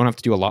happening that we don't have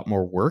to do a lot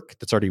more work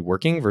that's already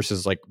working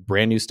versus like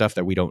brand new stuff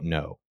that we don't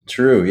know.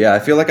 True. Yeah. I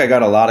feel like I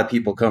got a lot of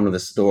people come to the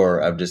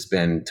store. I've just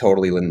been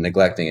totally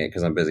neglecting it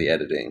because I'm busy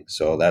editing.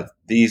 So that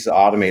these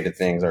automated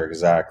things are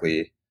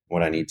exactly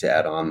what I need to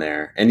add on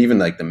there. And even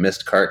like the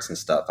missed carts and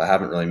stuff, I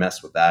haven't really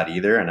messed with that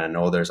either. And I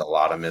know there's a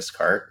lot of missed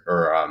cart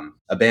or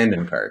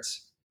abandoned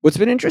carts. What's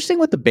been interesting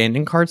with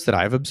abandoned carts that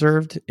I've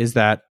observed is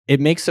that it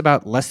makes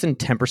about less than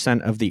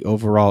 10% of the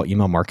overall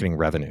email marketing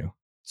revenue.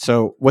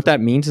 So what that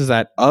means is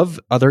that of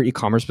other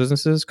e-commerce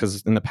businesses,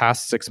 because in the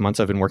past 6 months,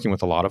 I've been working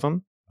with a lot of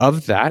them,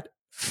 of that,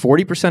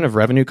 40% of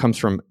revenue comes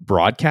from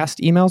broadcast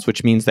emails,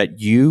 which means that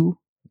you,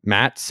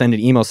 Matt, send an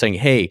email saying,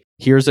 hey,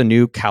 here's a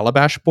new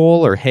Calabash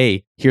bowl, or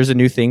hey, here's a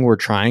new thing we're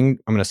trying,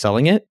 I'm going to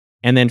selling it.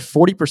 And then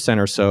 40%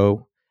 or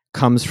so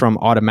comes from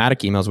automatic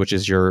emails, which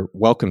is your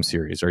welcome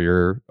series or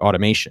your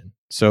automation.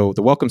 So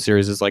the welcome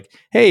series is like,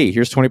 hey,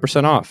 here's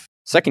 20% off.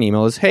 Second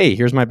email is, hey,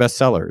 here's my best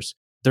sellers.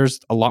 There's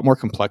a lot more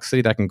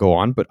complexity that can go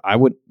on, but I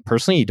would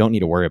personally, you don't need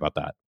to worry about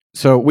that.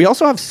 So we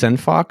also have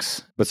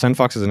SendFox, but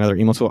SendFox is another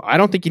email tool. I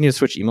don't think you need to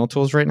switch email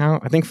tools right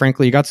now. I think,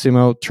 frankly, you got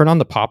Sumo, turn on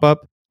the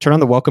pop-up, turn on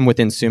the welcome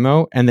within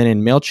Sumo, and then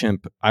in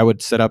MailChimp, I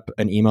would set up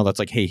an email that's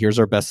like, hey, here's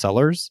our best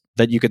sellers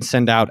that you can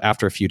send out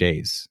after a few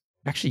days.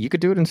 Actually, you could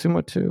do it in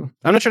Sumo too.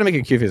 I'm not trying to make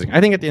it confusing. I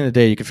think at the end of the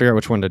day, you can figure out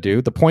which one to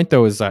do. The point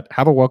though is that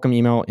have a welcome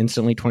email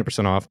instantly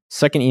 20% off.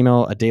 Second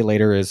email a day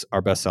later is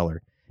our best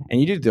seller.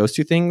 And you do those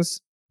two things,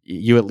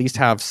 you at least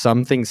have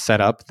some things set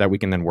up that we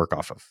can then work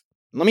off of.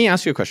 Let me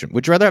ask you a question.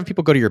 Would you rather have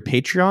people go to your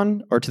Patreon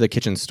or to the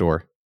kitchen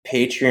store?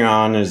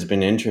 Patreon has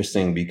been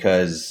interesting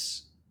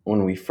because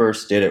when we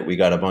first did it, we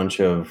got a bunch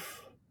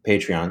of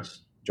Patreons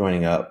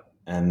joining up,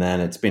 and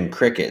then it's been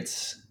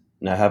crickets.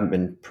 And I haven't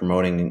been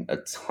promoting a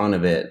ton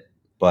of it,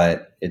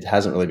 but it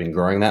hasn't really been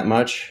growing that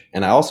much.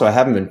 And I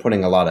haven't been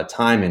putting a lot of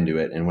time into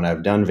it. And when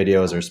I've done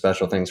videos or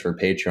special things for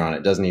Patreon,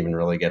 it doesn't even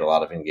really get a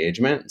lot of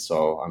engagement.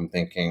 So I'm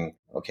thinking,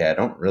 okay, I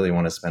don't really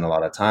want to spend a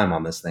lot of time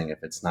on this thing if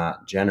it's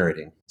not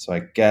generating. So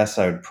I guess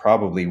I would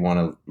probably want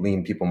to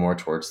lean people more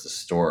towards the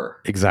store.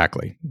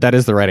 Exactly. That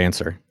is the right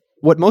answer.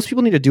 What most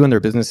people need to do in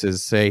their business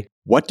is say,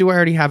 what do I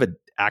already have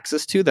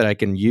access to that I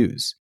can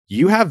use?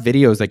 You have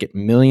videos that get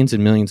millions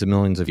and millions and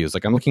millions of views.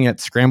 Like I'm looking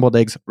at Scrambled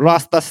Eggs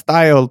Rasta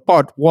Style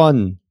Part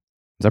 1.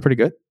 Is that pretty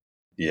good?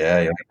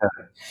 Yeah.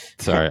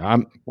 Sorry.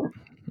 I'm all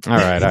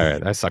right.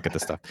 I suck at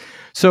this stuff.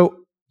 So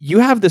you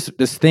have this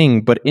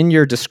thing, but in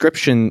your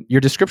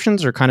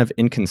descriptions are kind of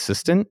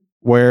inconsistent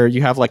where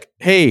you have like,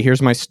 hey,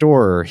 here's my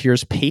store,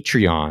 here's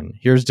Patreon,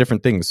 here's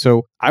different things.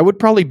 So I would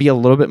probably be a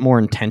little bit more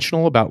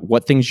intentional about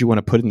what things you want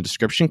to put in the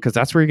description because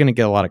that's where you're going to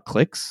get a lot of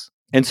clicks.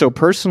 And so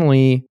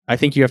personally, I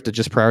think you have to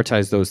just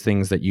prioritize those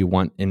things that you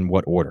want in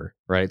what order,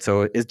 right?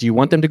 So do you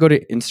want them to go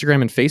to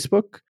Instagram and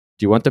Facebook?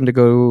 Do you want them to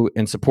go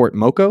and support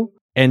Moko?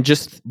 And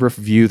just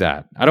review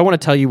that. I don't want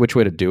to tell you which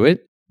way to do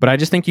it, but I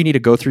just think you need to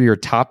go through your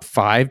top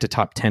 5 to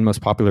top 10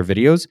 most popular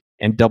videos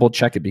and double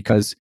check it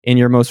because in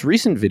your most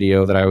recent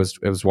video that I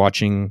was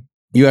watching,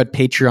 you had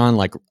Patreon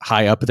like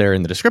high up there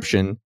in the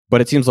description, but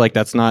it seems like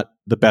that's not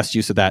the best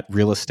use of that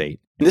real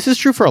estate. And this is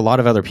true for a lot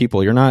of other people.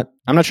 I'm not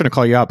trying to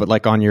call you out, but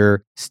like on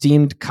your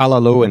steamed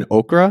Kalalo and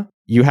okra,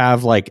 you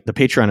have like the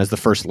Patreon as the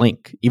first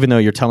link, even though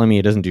you're telling me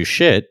it doesn't do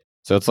shit.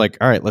 So it's like,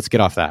 all right, let's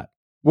get off that.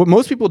 What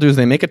most people do is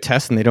they make a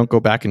test and they don't go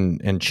back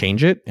and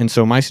change it. And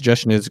so my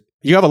suggestion is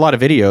you have a lot of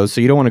videos,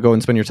 so you don't want to go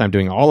and spend your time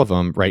doing all of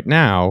them right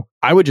now.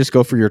 I would just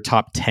go for your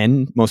top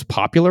 10 most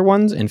popular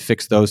ones and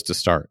fix those to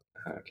start.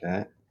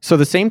 Okay. So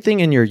the same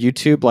thing in your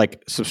YouTube,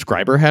 like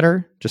subscriber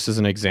header, just as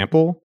an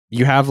example,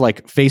 you have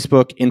like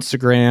Facebook,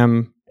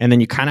 Instagram, and then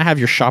you kind of have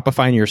your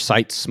Shopify and your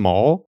site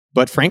small.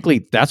 But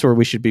frankly, that's where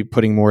we should be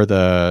putting more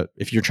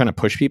if you're trying to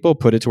push people,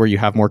 put it to where you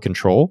have more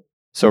control.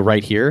 So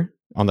right here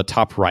on the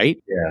top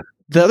right. Yeah.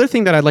 The other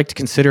thing that I'd like to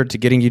consider to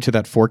getting you to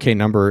that 4K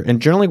number,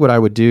 and generally what I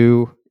would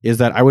do is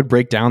that I would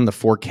break down the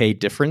 4K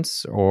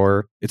difference,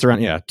 or it's around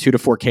 2 to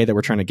 4K that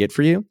we're trying to get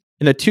for you.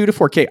 In the 2 to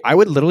 4K, I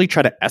would literally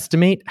try to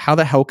estimate how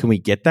the hell can we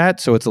get that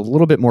so it's a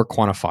little bit more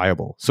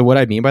quantifiable. So what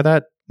I mean by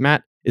that,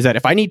 Matt, is that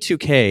if I need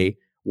 2K,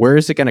 where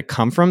is it going to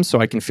come from so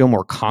I can feel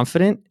more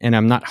confident and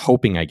I'm not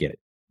hoping I get it?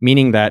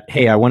 Meaning that,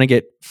 hey, I want to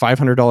get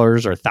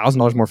 $500 or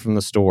 $1,000 more from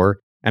the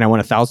store, and I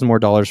want $1,000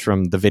 more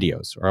from the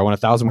videos, or I want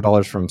 $1,000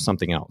 more from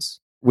something else.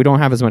 We don't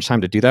have as much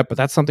time to do that, but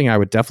that's something I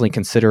would definitely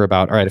consider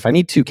about, all right, if I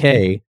need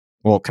 2K,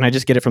 well, can I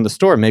just get it from the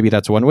store? Maybe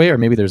that's one way, or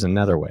maybe there's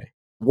another way.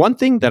 One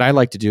thing that I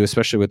like to do,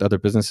 especially with other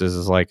businesses,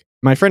 is like,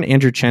 my friend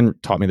Andrew Chen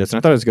taught me this, and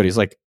I thought it was good. He's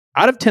like,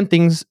 out of 10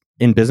 things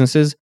in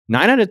businesses,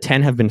 9 out of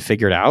 10 have been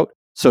figured out,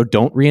 so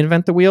don't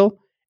reinvent the wheel.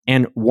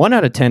 And 1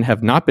 out of 10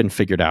 have not been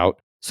figured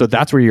out, so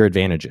that's where your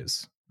advantage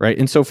is, right?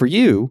 And so for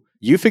you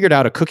figured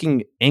out a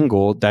cooking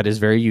angle that is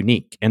very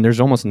unique, and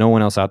there's almost no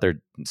one else out there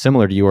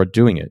similar to you or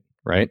doing it,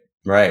 right?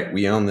 Right.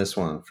 We own this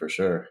one for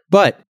sure.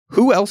 But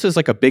who else is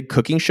like a big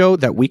cooking show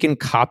that we can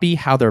copy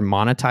how they're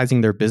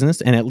monetizing their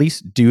business and at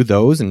least do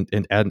those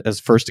and as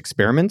first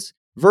experiments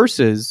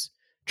versus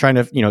trying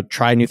to,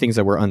 try new things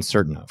that we're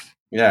uncertain of?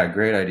 Yeah,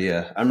 great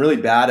idea. I'm really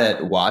bad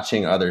at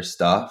watching other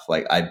stuff.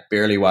 Like I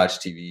barely watch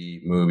TV,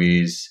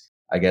 movies.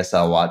 I guess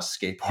I'll watch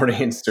skateboarding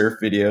and surf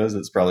videos.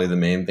 That's probably the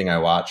main thing I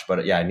watch.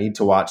 But yeah, I need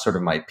to watch sort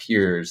of my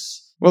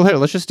peers. Well, here,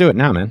 let's just do it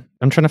now, man.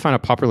 I'm trying to find a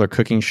popular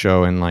cooking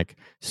show and like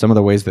some of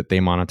the ways that they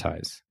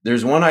monetize.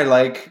 There's one I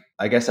like.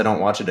 I guess I don't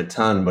watch it a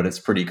ton, but it's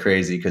pretty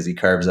crazy because he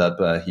carves up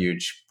a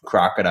huge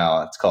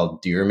crocodile. It's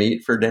called Deer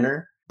Meat for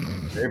Dinner.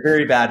 Very,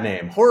 very bad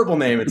name. Horrible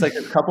name. It's like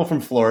a couple from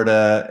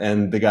Florida,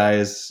 and the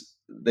guys,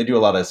 they do a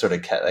lot of sort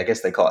of, I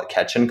guess they call it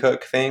catch and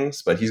cook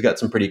things, but he's got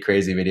some pretty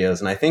crazy videos.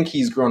 And I think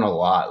he's grown a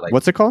lot. Like,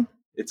 what's it called?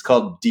 It's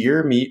called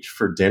Deer Meat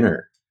for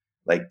Dinner,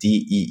 like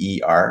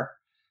DEER.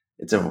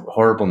 It's a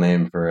horrible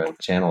name for a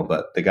channel,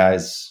 but the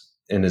guys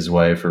and his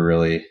wife are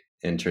really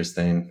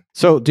interesting.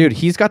 So, dude,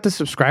 he's got the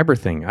subscriber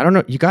thing. I don't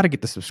know. You got to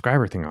get the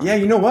subscriber thing on. Yeah,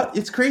 you know what?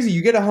 It's crazy.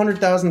 You get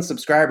 100,000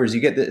 subscribers,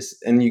 you get this,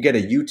 and you get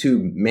a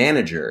YouTube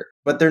manager,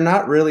 but they're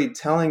not really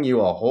telling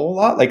you a whole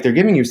lot. Like they're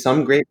giving you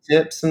some great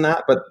tips and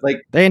that, but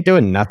like they ain't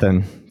doing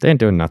nothing. They ain't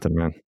doing nothing,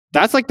 man.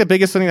 That's like the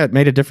biggest thing that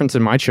made a difference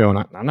in my show. And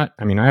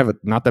I have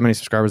not that many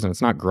subscribers and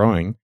it's not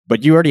growing,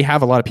 but you already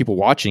have a lot of people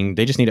watching.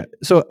 They just need to.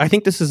 So I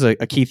think this is a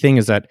key thing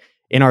is that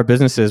in our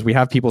businesses, we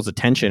have people's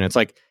attention. It's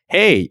like,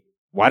 hey,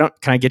 can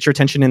I get your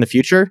attention in the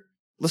future?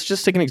 Let's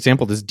just take an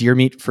example. This Deer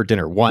Meat for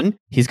Dinner. One,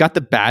 he's got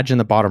the badge in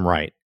the bottom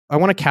right. I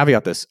want to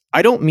caveat this.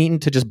 I don't mean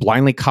to just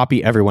blindly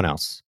copy everyone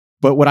else.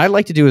 But what I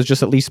like to do is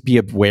just at least be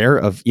aware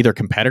of either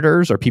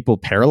competitors or people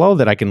parallel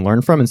that I can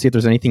learn from and see if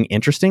there's anything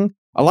interesting.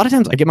 A lot of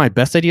times I get my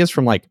best ideas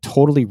from like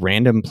totally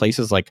random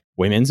places like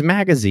women's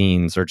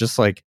magazines or just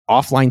like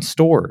offline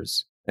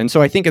stores. And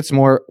so I think it's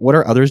more, what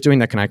are others doing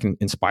that I can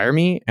inspire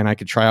me and I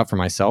could try out for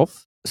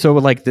myself? So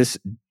like this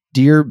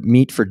Deer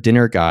Meat for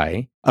Dinner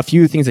guy, a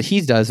few things that he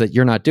does that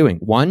you're not doing.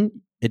 One,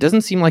 it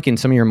doesn't seem like in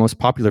some of your most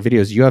popular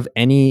videos, you have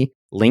any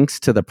links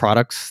to the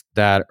products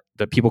that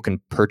people can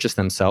purchase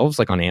themselves,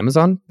 like on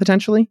Amazon,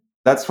 potentially?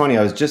 That's funny.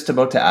 I was just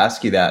about to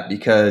ask you that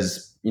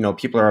because,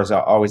 people are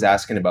always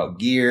asking about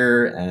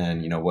gear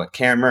and, what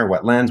camera,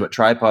 what lens, what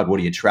tripod, what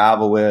do you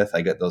travel with?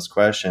 I get those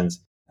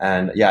questions.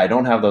 And yeah, I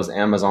don't have those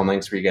Amazon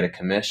links where you get a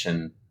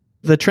commission.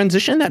 The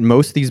transition that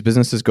most of these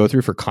businesses go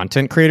through for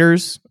content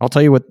creators, I'll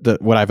tell you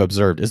what I've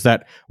observed is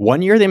that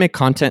 1 year they make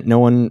content,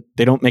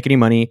 they don't make any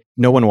money,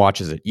 no one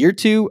watches it. Year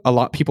two, a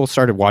lot of people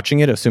started watching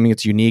it, assuming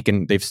it's unique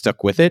and they've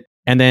stuck with it.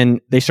 And then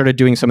they started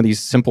doing some of these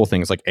simple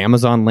things like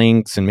Amazon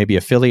links and maybe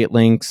affiliate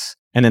links.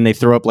 And then they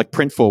throw up like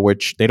Printful,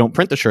 which they don't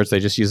print the shirts, they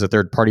just use a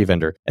third-party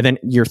vendor. And then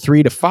year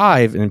 3 to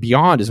 5 and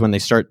beyond is when they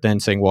start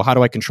then saying, well, how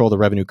do I control the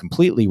revenue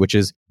completely? Which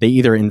is they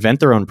either invent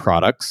their own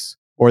products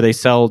or they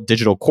sell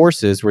digital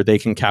courses where they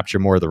can capture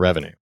more of the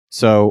revenue.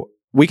 So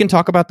we can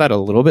talk about that a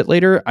little bit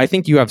later. I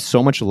think you have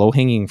so much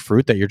low-hanging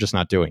fruit that you're just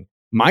not doing.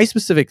 My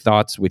specific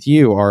thoughts with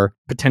you are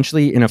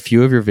potentially in a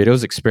few of your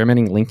videos,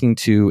 experimenting linking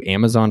to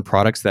Amazon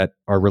products that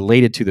are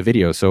related to the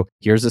video. So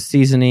here's a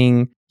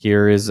seasoning,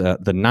 here is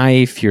the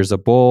knife, here's a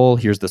bowl,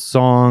 here's the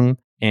song,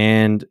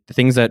 and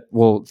things that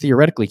will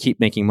theoretically keep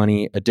making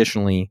money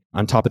additionally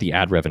on top of the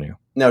ad revenue.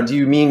 Now, do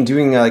you mean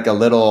doing like a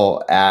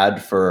little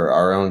ad for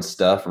our own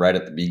stuff right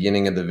at the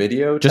beginning of the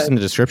video? Just in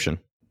the description.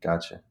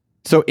 Gotcha.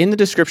 So in the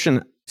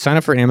description, sign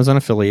up for an Amazon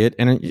affiliate,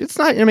 and it's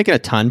not you're making a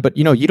ton, but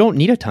you don't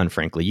need a ton,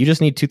 frankly. You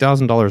just need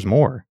 $2,000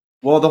 more.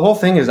 Well, the whole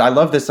thing is I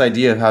love this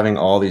idea of having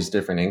all these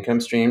different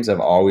income streams. I've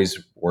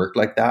always worked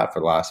like that for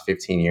the last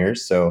 15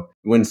 years. So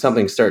when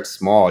something starts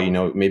small,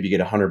 maybe you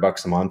get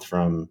 $100 a month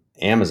from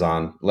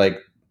Amazon, like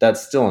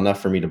that's still enough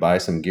for me to buy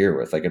some gear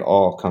with. Like it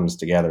all comes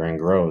together and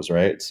grows,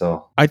 right?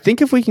 So I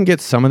think if we can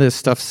get some of this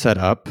stuff set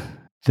up,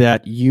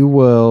 that you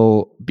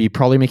will be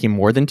probably making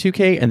more than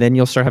 $2,000, and then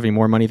you'll start having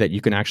more money that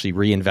you can actually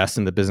reinvest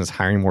in the business,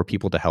 hiring more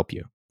people to help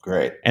you.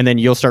 Great. And then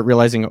you'll start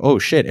realizing, oh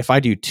shit, if I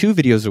do 2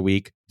 videos a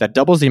week, that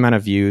doubles the amount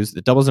of views,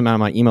 that doubles the amount of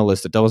my email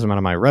list, that doubles the amount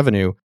of my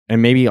revenue.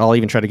 And maybe I'll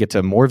even try to get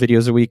to more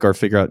videos a week or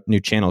figure out new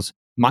channels.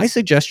 My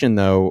suggestion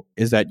though,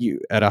 is that you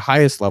at a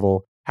highest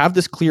level, have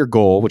this clear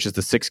goal, which is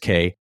the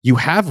 $6,000. You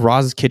have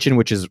Roz's Kitchen,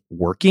 which is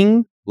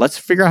working. Let's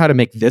figure out how to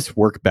make this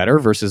work better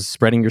versus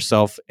spreading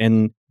yourself.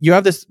 And you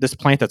have this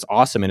plant that's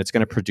awesome and it's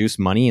going to produce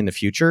money in the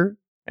future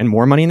and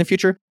more money in the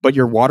future, but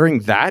you're watering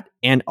that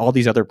and all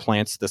these other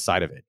plants to the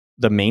side of it.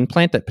 The main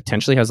plant that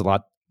potentially has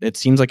it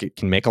seems like it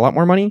can make a lot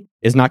more money,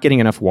 is not getting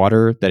enough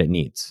water that it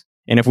needs.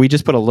 And if we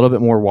just put a little bit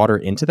more water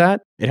into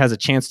that, it has a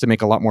chance to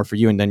make a lot more for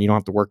you. And then you don't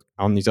have to work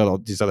on these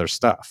other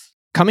stuff.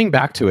 Coming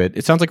back to it,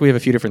 it sounds like we have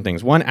a few different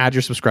things. 1, add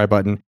your subscribe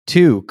button.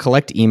 2,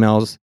 collect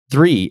emails.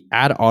 3,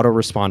 add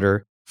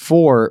autoresponder.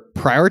 4,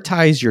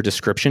 prioritize your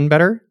description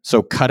better.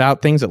 So cut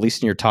out things, at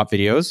least in your top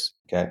videos.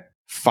 Okay.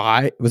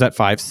 5, was that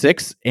 5?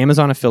 6,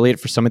 Amazon affiliate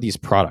for some of these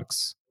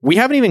products. We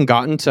haven't even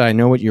gotten to, I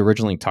know what you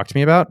originally talked to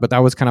me about, but that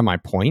was kind of my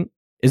point,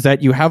 is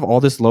that you have all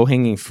this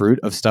low-hanging fruit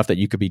of stuff that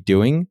you could be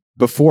doing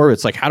before.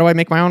 It's like, how do I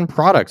make my own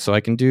product so I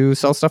can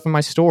sell stuff in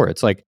my store?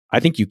 It's like, I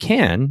think you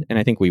can, and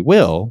I think we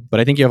will, but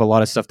I think you have a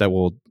lot of stuff that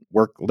will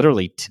work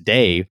literally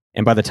today.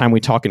 And by the time we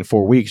talk in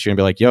 4 weeks, you're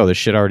gonna be like, yo, this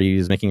shit already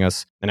is making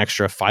us an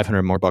extra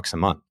 500 more bucks a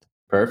month.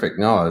 Perfect.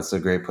 No, it's a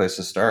great place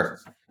to start.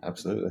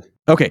 Absolutely.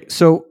 Okay,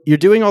 so you're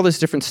doing all this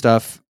different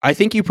stuff. I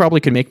think you probably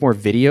could make more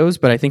videos,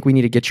 but I think we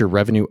need to get your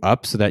revenue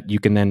up so that you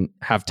can then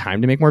have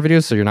time to make more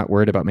videos so you're not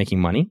worried about making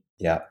money.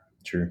 Yeah,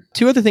 true.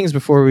 2 other things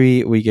before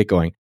we get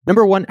going.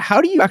 Number 1,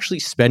 how do you actually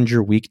spend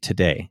your week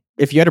today?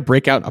 If you had to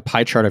break out a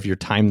pie chart of your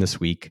time this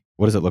week,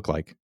 what does it look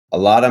like? A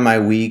lot of my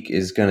week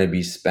is going to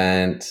be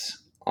spent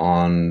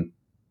on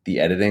the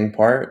editing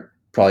part,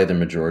 probably the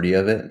majority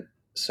of it.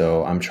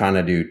 So I'm trying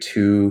to do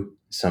 2,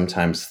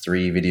 sometimes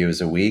 3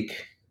 videos a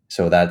week.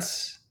 So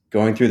that's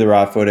going through the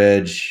raw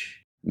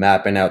footage,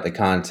 mapping out the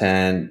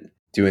content,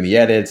 doing the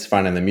edits,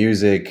 finding the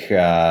music,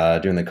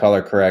 doing the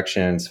color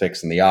corrections,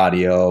 fixing the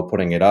audio,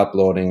 putting it,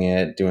 uploading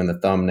it, doing the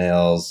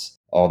thumbnails,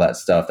 all that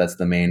stuff. That's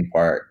the main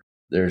part.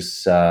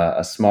 There's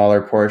a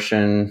smaller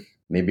portion.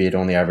 Maybe it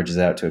only averages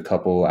out to a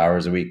couple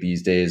hours a week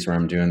these days where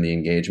I'm doing the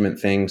engagement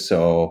thing.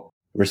 So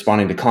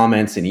responding to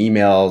comments and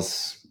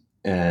emails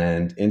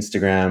and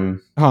Instagram.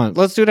 Hold on,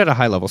 let's do it at a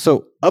high level.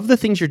 So of the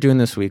things you're doing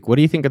this week, what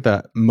do you think are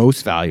the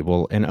most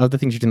valuable? And of the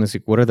things you're doing this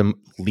week, what are the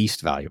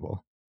least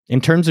valuable in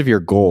terms of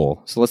your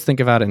goal? So let's think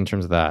about it in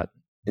terms of that.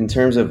 In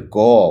terms of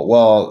goal,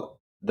 well,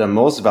 the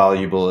most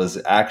valuable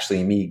is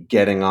actually me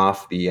getting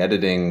off the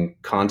editing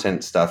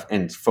content stuff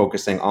and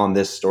focusing on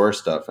this store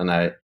stuff. And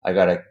I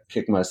got to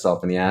kick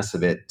myself in the ass a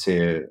bit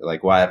to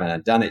like, why haven't I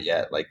done it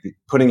yet? Like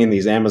putting in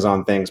these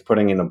Amazon things,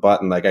 putting in a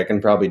button, like I can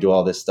probably do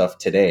all this stuff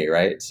today,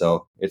 right?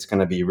 So it's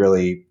going to be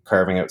really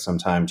carving out some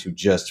time to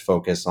just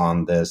focus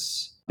on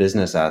this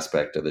business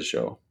aspect of the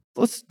show.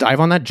 Let's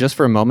dive on that just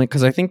for a moment,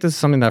 because I think this is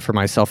something that for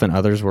myself and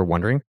others were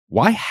wondering,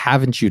 why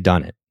haven't you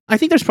done it? I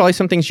think there's probably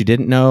some things you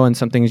didn't know and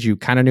some things you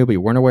kind of knew, but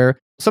you weren't aware.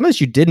 Some of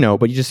this you did know,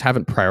 but you just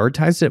haven't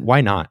prioritized it.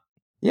 Why not?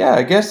 Yeah,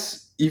 I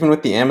guess even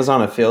with the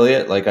Amazon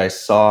affiliate, like I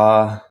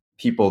saw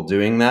people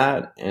doing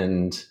that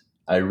and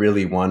I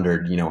really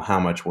wondered, how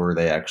much were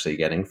they actually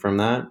getting from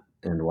that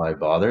and why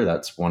bother?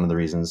 That's one of the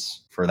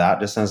reasons for that,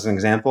 just as an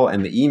example.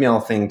 And the email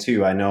thing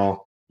too, I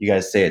know you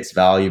guys say it's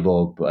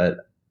valuable, but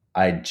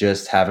I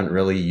just haven't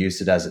really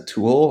used it as a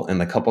tool. And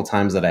the couple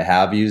times that I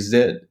have used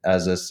it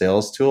as a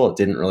sales tool, it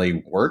didn't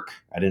really work.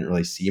 I didn't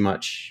really see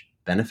much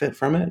benefit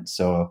from it.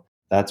 So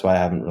that's why I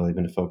haven't really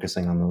been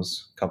focusing on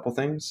those couple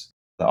things.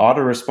 The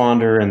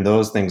autoresponder and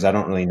those things I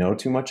don't really know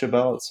too much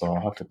about. So I'll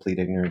have to plead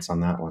ignorance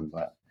on that one.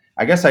 But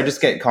I guess I just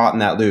get caught in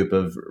that loop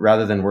of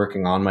rather than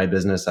working on my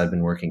business, I've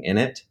been working in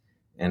it.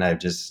 And I've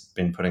just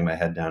been putting my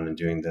head down and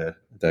doing the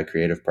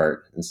creative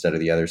part instead of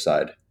the other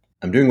side.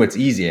 I'm doing what's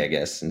easy, I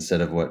guess,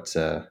 instead of what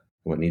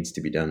needs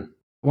to be done.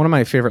 One of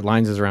my favorite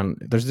lines is around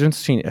there's a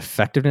difference between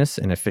effectiveness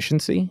and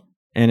efficiency.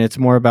 And it's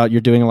more about you're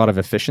doing a lot of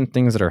efficient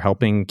things that are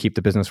helping keep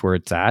the business where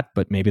it's at,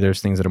 but maybe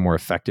there's things that are more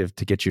effective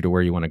to get you to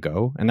where you want to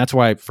go. And that's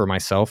why for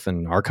myself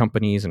and our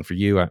companies and for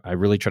you, I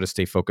really try to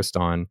stay focused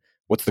on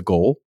what's the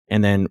goal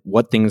and then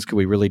what things could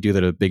we really do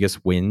that are the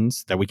biggest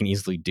wins that we can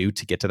easily do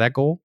to get to that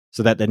goal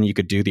so that then you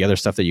could do the other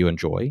stuff that you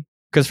enjoy.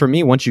 Because for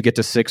me, once you get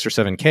to 6 or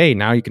 7K,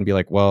 now you can be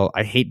like, well,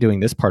 I hate doing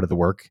this part of the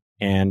work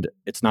and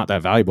it's not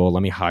that valuable.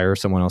 Let me hire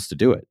someone else to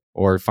do it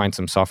or find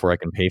some software I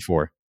can pay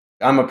for.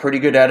 I'm a pretty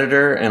good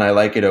editor and I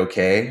like it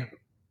okay,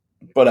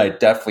 but I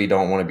definitely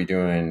don't want to be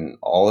doing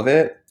all of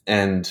it.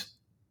 And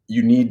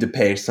you need to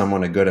pay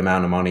someone a good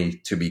amount of money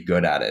to be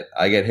good at it.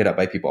 I get hit up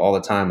by people all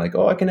the time like,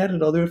 oh, I can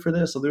edit. I'll do it for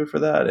this. I'll do it for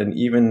that. And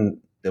even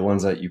the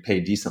ones that you pay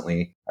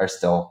decently are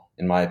still,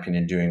 in my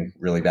opinion, doing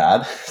really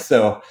bad.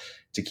 So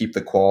to keep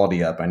the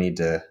quality up, I need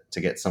to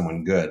get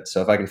someone good.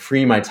 So if I can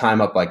free my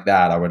time up like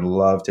that, I would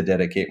love to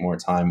dedicate more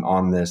time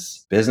on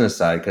this business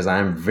side because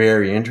I'm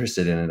very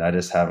interested in it. I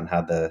just haven't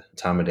had the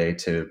time of day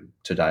to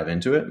dive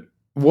into it.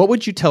 What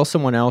would you tell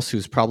someone else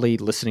who's probably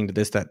listening to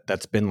this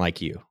that's been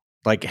like you?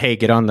 Like, hey,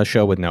 get on the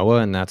show with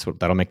Noah and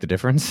that'll make the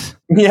difference?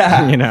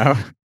 Yeah.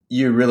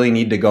 You really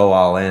need to go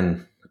all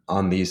in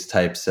on these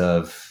types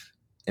of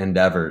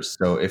endeavors.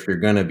 So if you're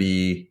going to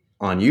be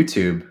on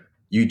YouTube,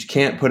 you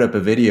can't put up a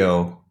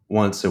video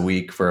once a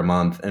week for a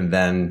month and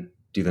then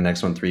do the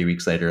next one 3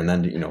 weeks later. And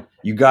then,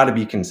 you got to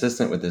be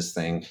consistent with this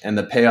thing. And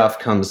the payoff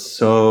comes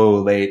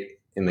so late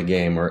in the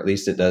game, or at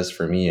least it does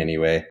for me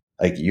anyway.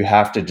 Like you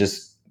have to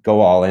just go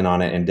all in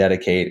on it and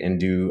dedicate and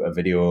do a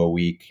video a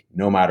week,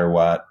 no matter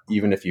what,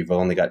 even if you've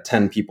only got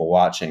 10 people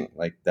watching,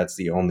 like that's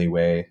the only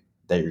way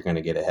that you're going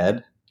to get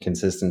ahead.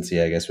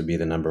 Consistency, I guess, would be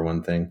the number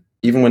one thing.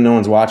 Even when no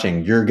one's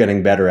watching, you're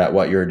getting better at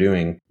what you're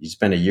doing. You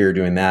spend a year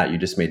doing that. You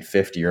just made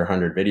 50 or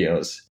 100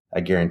 videos. I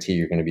guarantee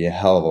you're going to be a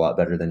hell of a lot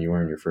better than you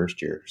were in your first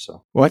year.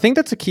 So, well, I think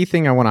that's a key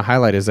thing I want to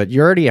highlight is that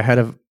you're already ahead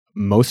of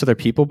most other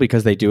people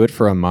because they do it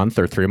for a month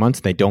or 3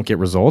 months. They don't get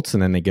results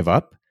and then they give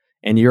up.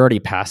 And you're already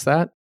past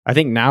that. I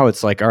think now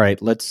it's like, all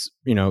right,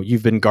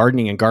 you've been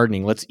gardening and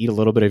gardening. Let's eat a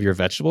little bit of your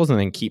vegetables and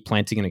then keep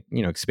planting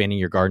and, expanding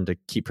your garden to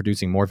keep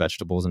producing more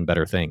vegetables and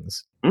better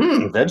things.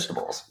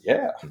 Vegetables.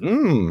 Yeah.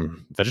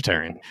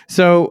 Vegetarian.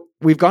 So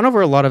we've gone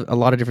over a lot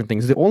of different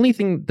things. The only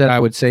thing that I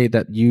would say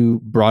that you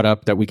brought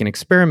up that we can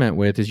experiment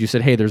with is you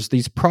said, hey, there's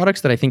these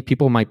products that I think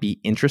people might be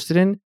interested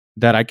in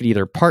that I could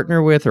either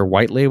partner with or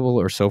white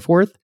label or so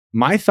forth.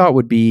 My thought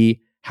would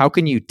be, how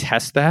can you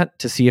test that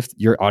to see if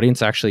your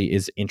audience actually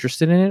is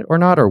interested in it or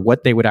not, or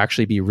what they would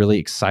actually be really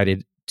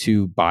excited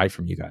to buy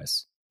from you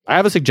guys? I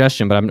have a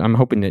suggestion, but I'm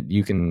hoping that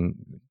you can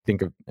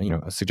think of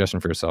a suggestion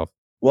for yourself.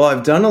 Well,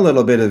 I've done a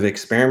little bit of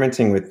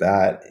experimenting with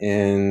that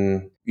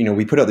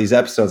we put out these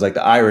episodes like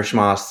the Irish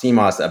moss, sea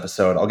moss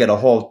episode. I'll get a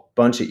whole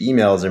bunch of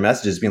emails or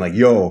messages being like,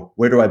 yo,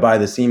 where do I buy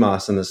the sea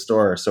moss in the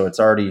store? So it's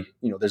already,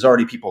 there's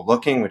already people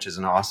looking, which is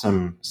an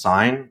awesome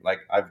sign. Like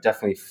I've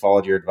definitely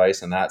followed your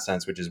advice in that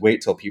sense, which is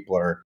wait till people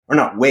or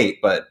not wait,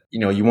 but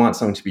you want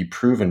something to be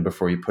proven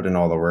before you put in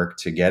all the work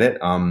to get it.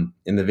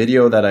 In the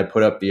video that I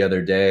put up the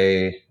other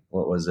day,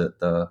 what was it?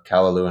 The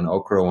callaloo and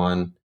okra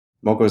one.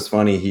 Moko's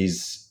funny.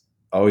 He's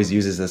always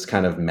uses this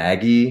kind of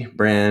Maggi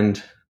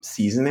brand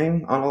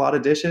seasoning on a lot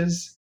of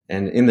dishes.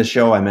 And in the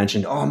show, I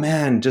mentioned, oh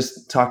man,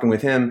 just talking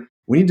with him,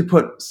 we need to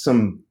put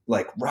some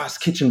like Ross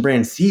Kitchen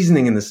brand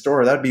seasoning in the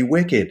store. That'd be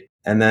wicked.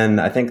 And then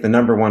I think the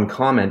number one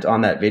comment on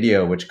that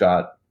video, which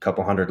got a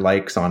couple hundred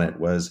likes on it,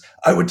 was,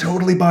 I would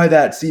totally buy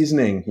that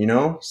seasoning,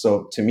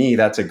 So to me,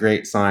 that's a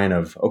great sign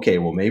of, okay,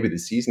 well, maybe the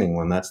seasoning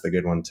one, that's the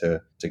good one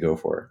to go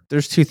for.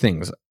 There's two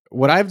things.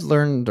 What I've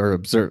learned or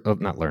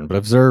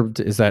observed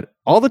is that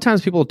all the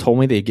times people told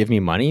me they give me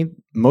money,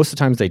 most of the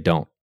times they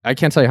don't. I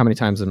can't tell you how many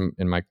times in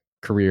my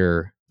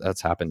career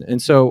that's happened.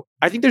 And so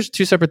I think there's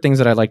two separate things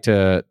that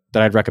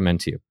I'd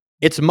recommend to you.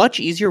 It's much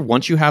easier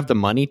once you have the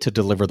money to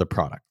deliver the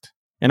product.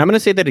 And I'm going to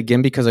say that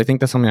again because I think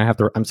that's something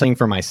I'm saying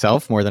for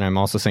myself more than I'm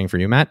also saying for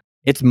you, Matt.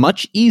 It's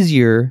much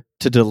easier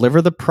to deliver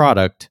the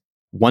product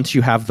once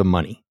you have the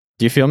money.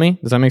 Do you feel me?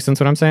 Does that make sense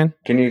what I'm saying?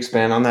 Can you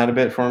expand on that a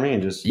bit for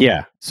me?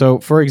 Yeah. So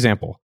for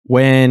example,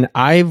 when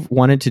I've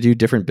wanted to do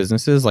different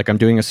businesses, like I'm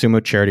doing a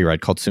sumo charity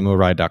ride called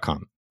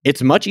sumoride.com.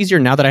 It's much easier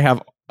now that I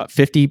have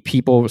 50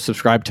 people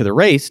subscribed to the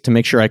race to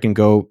make sure I can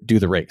go do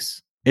the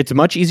race. It's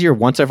much easier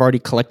once I've already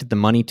collected the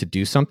money to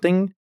do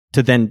something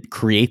to then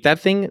create that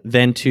thing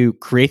than to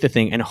create the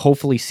thing and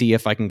hopefully see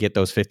if I can get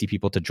those 50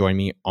 people to join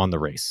me on the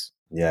race.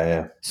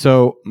 Yeah.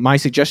 So my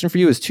suggestion for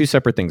you is two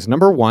separate things.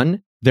 Number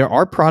one, there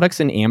are products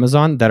in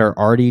Amazon that are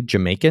already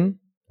Jamaican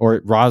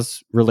or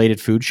Roz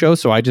related food shows.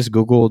 So I just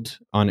Googled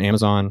on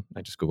Amazon.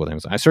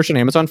 I searched on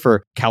Amazon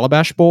for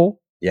Calabash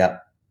Bowl. Yeah.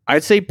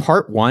 I'd say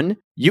part one,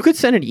 you could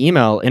send an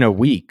email in a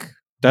week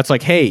that's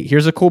like, hey,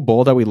 here's a cool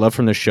bowl that we love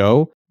from the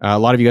show. A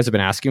lot of you guys have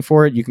been asking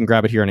for it. You can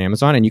grab it here on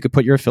Amazon and you could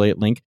put your affiliate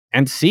link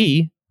and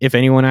see if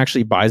anyone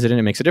actually buys it and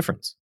it makes a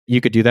difference.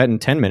 You could do that in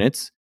 10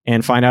 minutes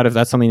and find out if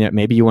that's something that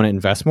maybe you want to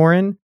invest more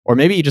in, or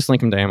maybe you just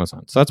link them to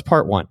Amazon. So that's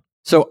part one.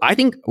 So I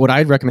think what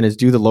I'd recommend is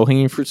do the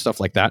low-hanging fruit stuff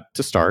like that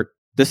to start.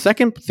 The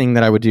second thing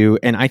that I would do,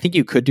 and I think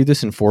you could do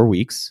this in 4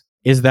 weeks,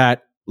 is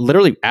that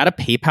literally add a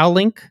PayPal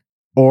link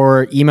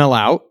or email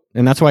out.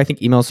 And that's why I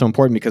think email is so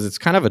important because it's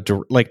kind of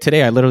like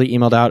today, I literally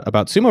emailed out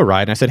about Sumo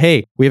Ride and I said,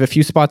 hey, we have a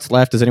few spots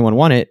left. Does anyone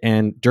want it?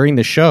 And during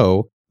the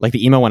show, like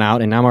the email went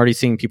out and now I'm already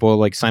seeing people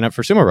like sign up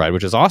for Sumo Ride,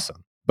 which is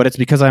awesome. But it's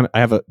because I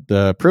have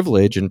the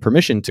privilege and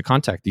permission to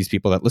contact these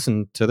people that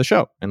listen to the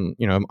show and,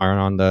 are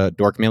on the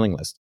Dork mailing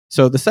list.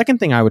 So the second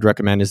thing I would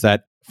recommend is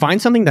that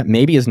find something that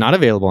maybe is not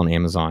available on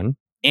Amazon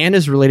and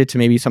is related to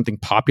maybe something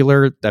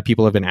popular that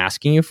people have been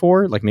asking you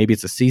for. Like maybe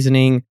it's a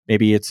seasoning,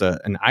 maybe it's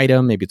an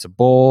item, maybe it's a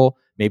bowl,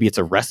 maybe it's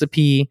a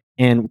recipe.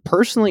 And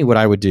personally, what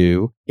I would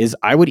do is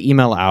I would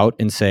email out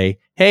and say,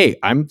 hey,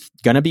 I'm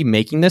going to be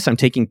making this. I'm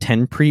taking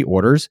 10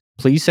 pre-orders.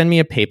 Please send me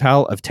a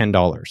PayPal of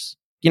 $10.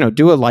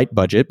 Do a light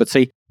budget, but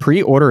say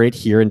pre-order it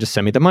here and just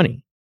send me the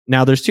money.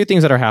 Now, there's two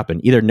things that are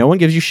happening. Either no one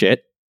gives you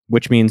shit,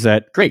 which means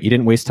that, great, you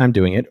didn't waste time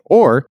doing it,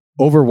 or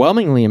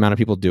overwhelmingly amount of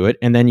people do it,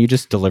 and then you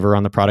just deliver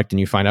on the product and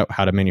you find out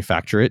how to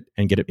manufacture it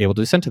and get it able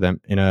to send to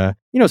them in a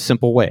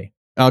simple way.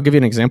 I'll give you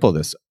an example of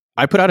this.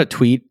 I put out a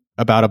tweet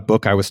about a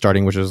book I was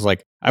starting, which was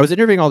like, I was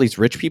interviewing all these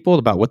rich people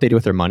about what they do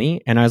with their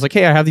money. And I was like,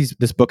 hey, I have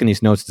this book and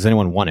these notes. Does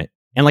anyone want it?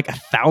 And like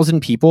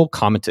 1,000 people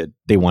commented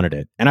they wanted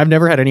it. And I've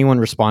never had anyone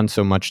respond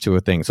so much to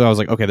a thing. So I was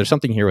like, okay, there's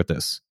something here with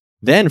this.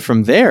 Then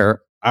from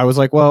there, I was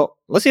like, well,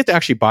 let's see if they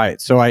actually buy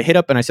it. So I hit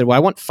up and I said, well, I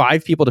want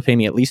 5 people to pay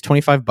me at least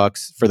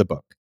 $25 for the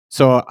book.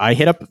 So I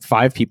hit up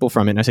 5 people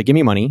from it and I said, give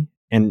me money.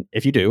 And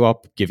if you do,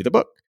 I'll give you the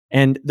book.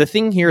 And the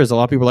thing here is a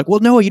lot of people are like, well,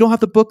 no, you don't have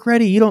the book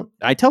ready.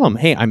 I tell them,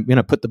 hey, I'm going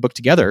to put the book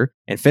together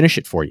and finish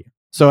it for you.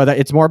 So that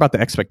it's more about the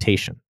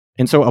expectation.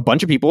 And so a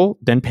bunch of people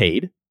then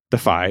paid the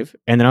 5.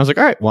 And then I was like,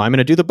 all right, well, I'm going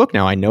to do the book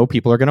now. I know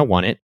people are going to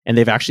want it. And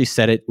they've actually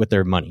said it with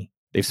their money.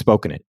 They've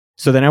spoken it.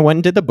 So then I went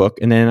and did the book.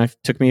 And then it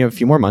took me a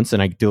few more months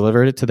and I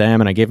delivered it to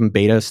them and I gave them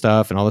beta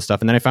stuff and all this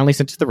stuff. And then I finally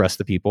sent it to the rest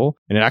of the people.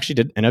 And it actually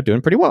did end up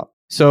doing pretty well.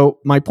 So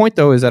my point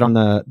though is that on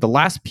the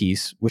last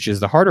piece, which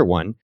is the harder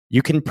one,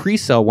 you can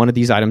pre-sell one of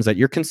these items that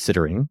you're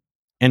considering.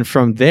 And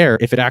from there,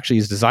 if it actually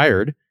is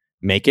desired,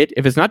 make it.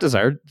 If it's not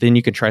desired, then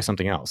you can try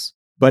something else.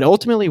 But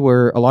ultimately,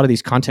 where a lot of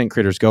these content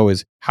creators go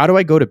is, how do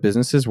I go to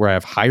businesses where I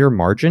have higher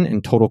margin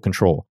and total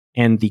control?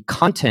 And the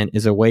content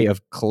is a way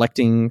of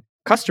collecting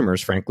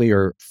customers, frankly,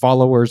 or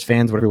followers,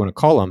 fans, whatever you want to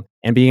call them,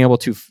 and being able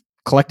to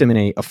collect them in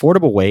an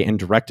affordable way and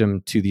direct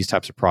them to these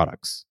types of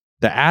products.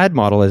 The ad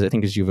model, as I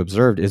think as you've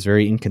observed, is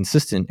very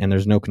inconsistent and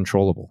there's no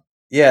controllable.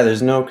 Yeah,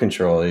 there's no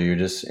control. You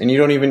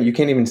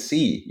can't even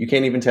see. You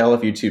can't even tell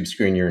if YouTube's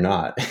screen you're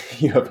not.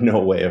 You have no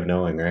way of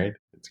knowing, right?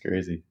 It's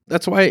crazy.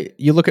 That's why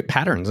you look at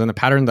patterns. And the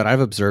pattern that I've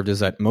observed is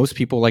that most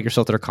people like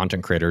yourself that are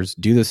content creators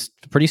do this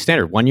pretty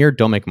standard. 1 year,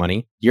 don't make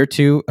money. Year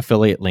 2,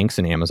 affiliate links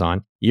in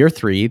Amazon. Year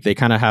 3, they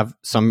kind of have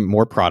some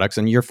more products.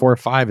 And year 4 or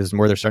 5 is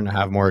more, they're starting to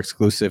have more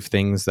exclusive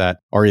things that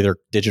are either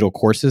digital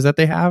courses that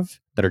they have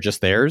that are just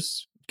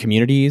theirs,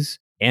 communities,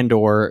 and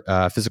or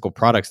physical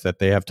products that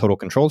they have total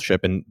controlship,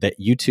 and that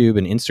YouTube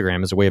and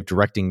Instagram is a way of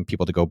directing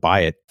people to go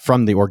buy it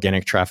from the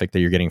organic traffic that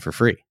you're getting for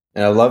free.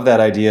 And I love that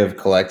idea of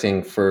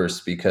collecting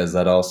first, because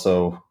that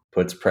also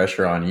puts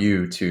pressure on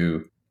you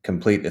to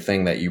complete the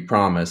thing that you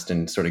promised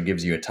and sort of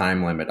gives you a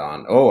time limit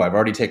on, oh, I've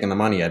already taken the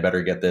money, I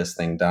better get this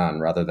thing done,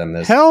 rather than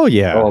this, hell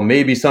yeah, oh,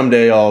 maybe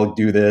someday I'll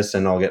do this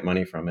and I'll get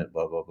money from it,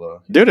 blah, blah, blah.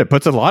 Dude, it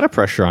puts a lot of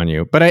pressure on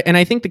you. But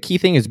I think the key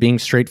thing is being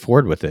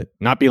straightforward with it,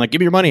 not being like, give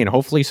me your money and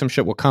hopefully some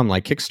shit will come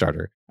like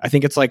Kickstarter. I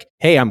think it's like,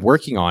 hey, I'm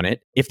working on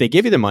it. If they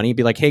give you the money,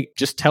 be like, hey,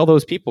 just tell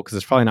those people, because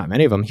there's probably not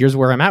many of them, here's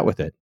where I'm at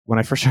with it. When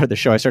I first started the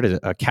show, I started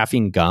a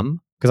caffeine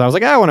gum because I was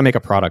like, I want to make a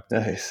product.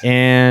 Nice.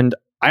 And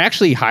I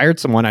actually hired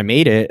someone, I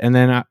made it, and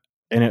then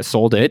and it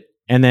sold it.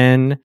 And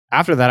then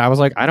after that, I was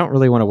like, I don't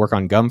really want to work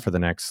on gum for the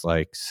next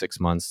like 6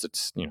 months.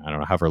 It's, I don't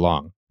know, however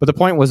long. But the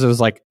point was, it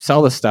was like,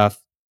 sell this stuff.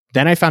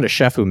 Then I found a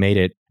chef who made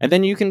it. And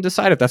then you can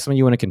decide if that's something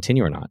you want to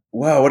continue or not.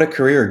 Wow, what a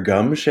career.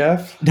 Gum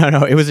chef?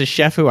 No, it was a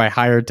chef who I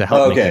hired to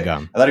help make the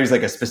gum. I thought he was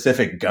like a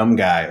specific gum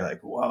guy. Like,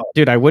 wow.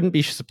 Dude, I wouldn't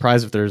be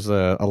surprised if there's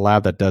a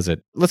lab that does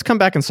it. Let's come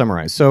back and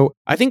summarize. So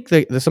I think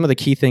some of the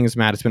key things,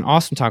 Matt, it's been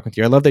awesome talking with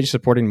you. I love that you're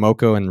supporting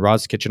Moco and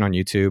Rod's Kitchen on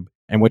YouTube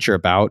and what you're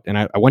about. And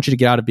I want you to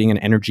get out of being an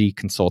energy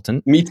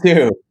consultant. Me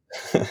too.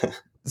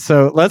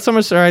 So let's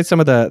summarize some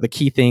of the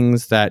key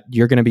things that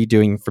you're going to be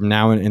doing from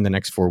now in the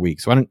next 4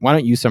 weeks. Why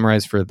don't you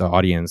summarize for the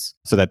audience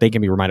so that they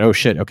can be reminded, oh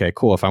shit, okay,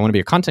 cool. If I want to be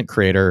a content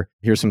creator,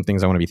 here's some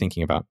things I want to be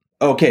thinking about.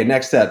 Okay,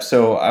 next step.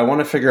 So I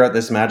want to figure out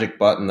this magic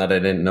button that I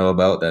didn't know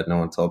about, that no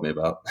one told me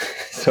about.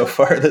 So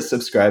far, the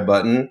subscribe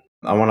button.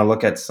 I want to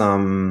look at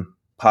some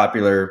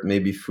popular,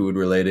 maybe food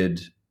related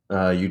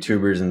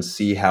YouTubers and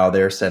see how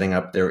they're setting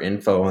up their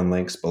info and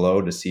links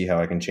below to see how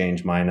I can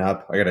change mine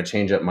up. I got to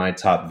change up my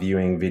top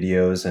viewing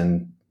videos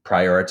and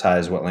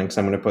prioritize what links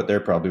I'm going to put there,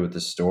 probably with the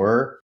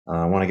store.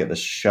 I want to get the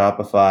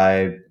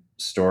Shopify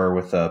store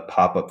with a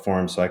pop-up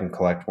form so I can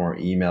collect more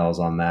emails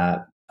on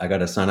that. I got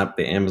to sign up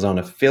the Amazon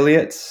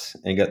affiliates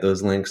and get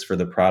those links for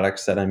the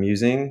products that I'm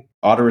using.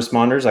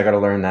 Autoresponders, I got to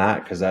learn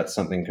that because that's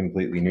something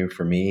completely new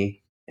for me.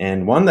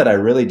 And one that I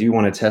really do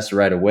want to test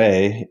right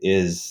away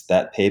is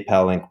that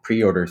PayPal link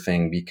pre-order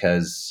thing,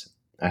 because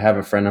I have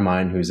a friend of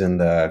mine who's in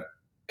the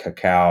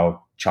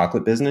cacao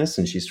chocolate business,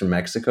 and she's from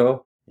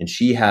Mexico, and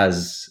she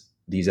has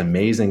these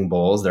amazing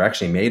bowls. They're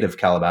actually made of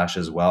calabash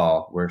as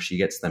well, where she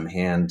gets them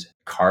hand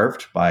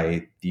carved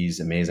by these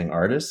amazing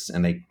artists,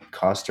 and they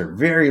cost her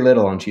very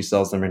little, and she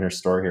sells them in her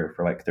store here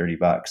for like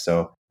 $30.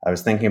 So I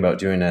was thinking about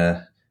doing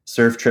a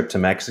surf trip to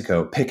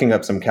Mexico, picking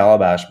up some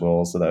calabash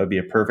bowls. So that would be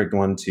a perfect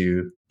one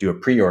to do a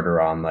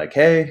pre-order on, like,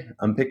 hey,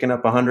 I'm picking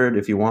up 100.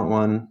 If you want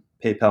one,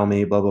 PayPal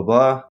me, blah, blah,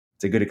 blah.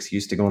 It's a good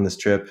excuse to go on this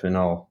trip, and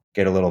I'll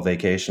get a little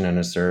vacation and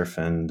a surf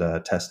and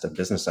test a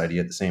business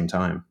idea at the same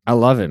time. I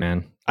love it,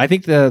 man. I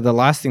think the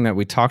last thing that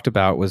we talked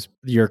about was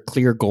your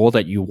clear goal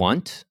that you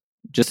want,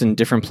 just in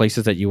different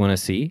places that you want to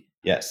see.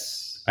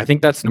 Yes. I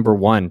think that's number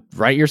one.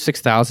 Write your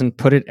 6,000,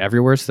 put it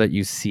everywhere so that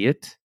you see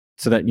it,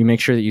 so that you make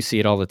sure that you see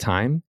it all the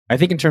time. I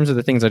think in terms of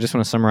the things, I just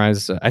want to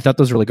summarize, I thought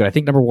those were really good. I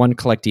think number one,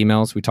 collect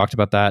emails. We talked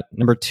about that.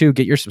 Number two,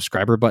 get your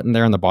subscriber button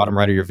there on the bottom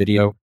right of your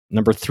video.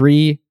 Number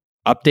three,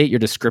 update your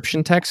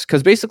description text.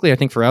 Because basically, I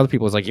think for other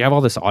people, it's like you have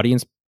all this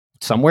audience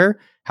somewhere.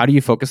 How do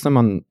you focus them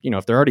on,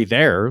 if they're already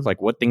there,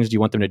 like what things do you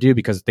want them to do?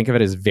 Because think of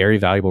it as very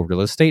valuable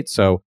real estate.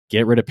 So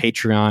get rid of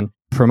Patreon,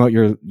 promote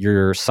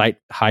your site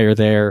higher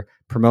there,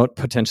 promote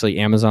potentially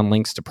Amazon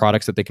links to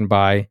products that they can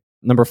buy.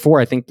 Number four,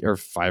 I think, or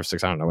 5,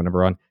 6, I don't know what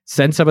number on.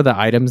 Send some of the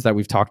items that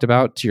we've talked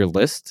about to your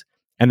list.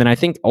 And then I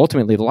think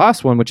ultimately the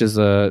last one, which is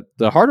the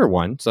harder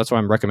one, so that's why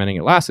I'm recommending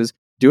it last, is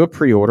do a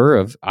pre-order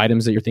of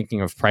items that you're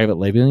thinking of private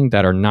labeling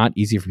that are not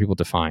easy for people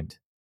to find.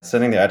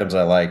 Sending the items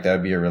I like, that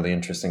would be a really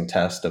interesting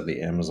test of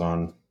the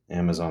Amazon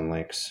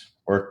links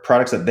or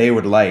products that they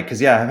would like.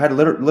 Because I've had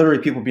literally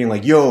people being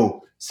like,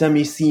 yo, send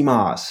me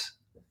CMOS.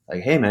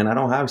 Like, hey man, I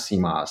don't have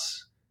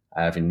CMOS.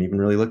 I haven't even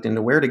really looked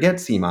into where to get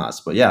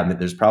CMOS. But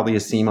there's probably a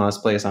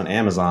CMOS place on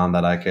Amazon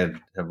that I could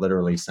have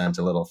literally sent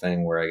a little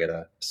thing where I get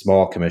a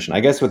small commission. I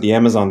guess with the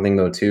Amazon thing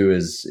though too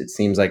is it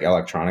seems like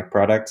electronic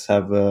products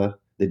have the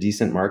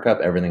decent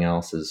markup. Everything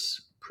else is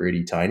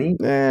pretty tiny.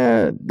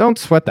 Don't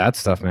sweat that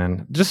stuff,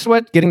 man. Just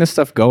sweat getting this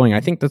stuff going. I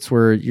think that's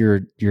where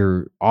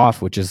you're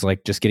off, which is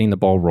like just getting the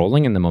ball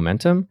rolling and the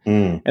momentum.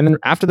 And then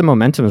after the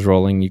momentum is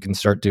rolling, you can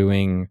start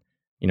doing,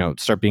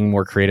 start being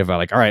more creative about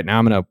like, all right, now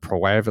I'm going to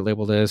private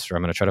label this, or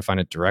I'm going to try to find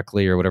it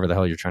directly, or whatever the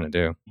hell you're trying to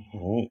do.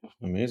 Oh,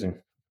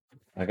 amazing.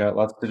 I got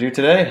lots to do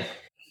today.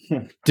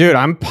 Dude,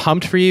 I'm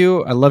pumped for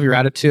you. I love your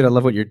attitude. I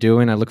love what you're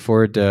doing. I look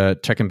forward to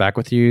checking back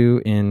with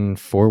you in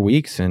 4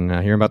 weeks and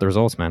hearing about the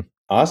results, man.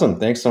 Awesome.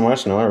 Thanks so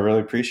much, Noah. I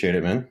really appreciate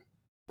it, man.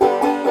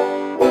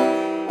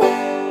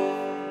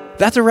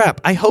 That's a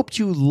wrap. I hope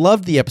you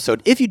loved the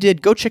episode. If you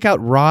did, go check out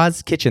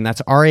Ras Kitchen.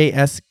 That's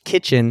RAS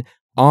Kitchen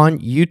on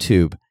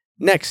YouTube.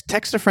 Next,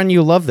 text a friend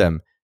you love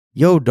them.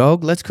 Yo,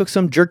 dog, let's cook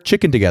some jerk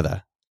chicken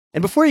together.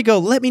 And before you go,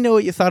 let me know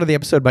what you thought of the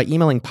episode by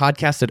emailing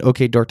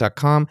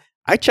podcast@okdork.com.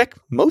 I check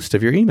most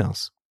of your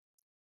emails.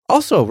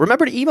 Also,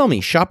 remember to email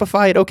me,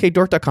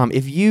 shopify@okdork.com,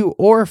 if you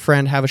or a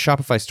friend have a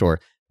Shopify store.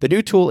 The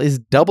new tool is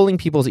doubling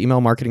people's email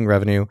marketing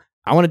revenue.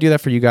 I want to do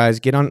that for you guys.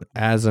 Get on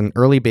as an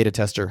early beta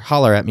tester.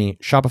 Holler at me,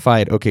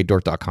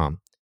 shopify@okdork.com.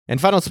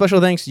 And final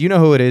special thanks, you know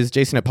who it is,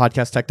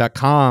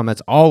 jason@podcasttech.com.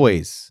 As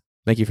always,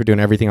 thank you for doing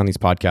everything on these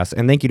podcasts.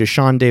 And thank you to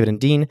Sean, David, and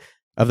Dean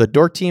of the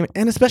Dork team.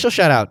 And a special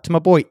shout out to my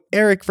boy,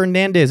 Eric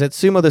Fernandez at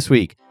Sumo this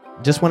week.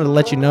 Just wanted to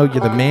let you know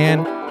you're the man,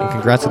 and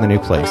congrats on the new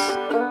place.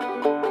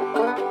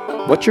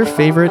 What's your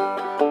favorite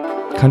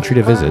country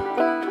to visit?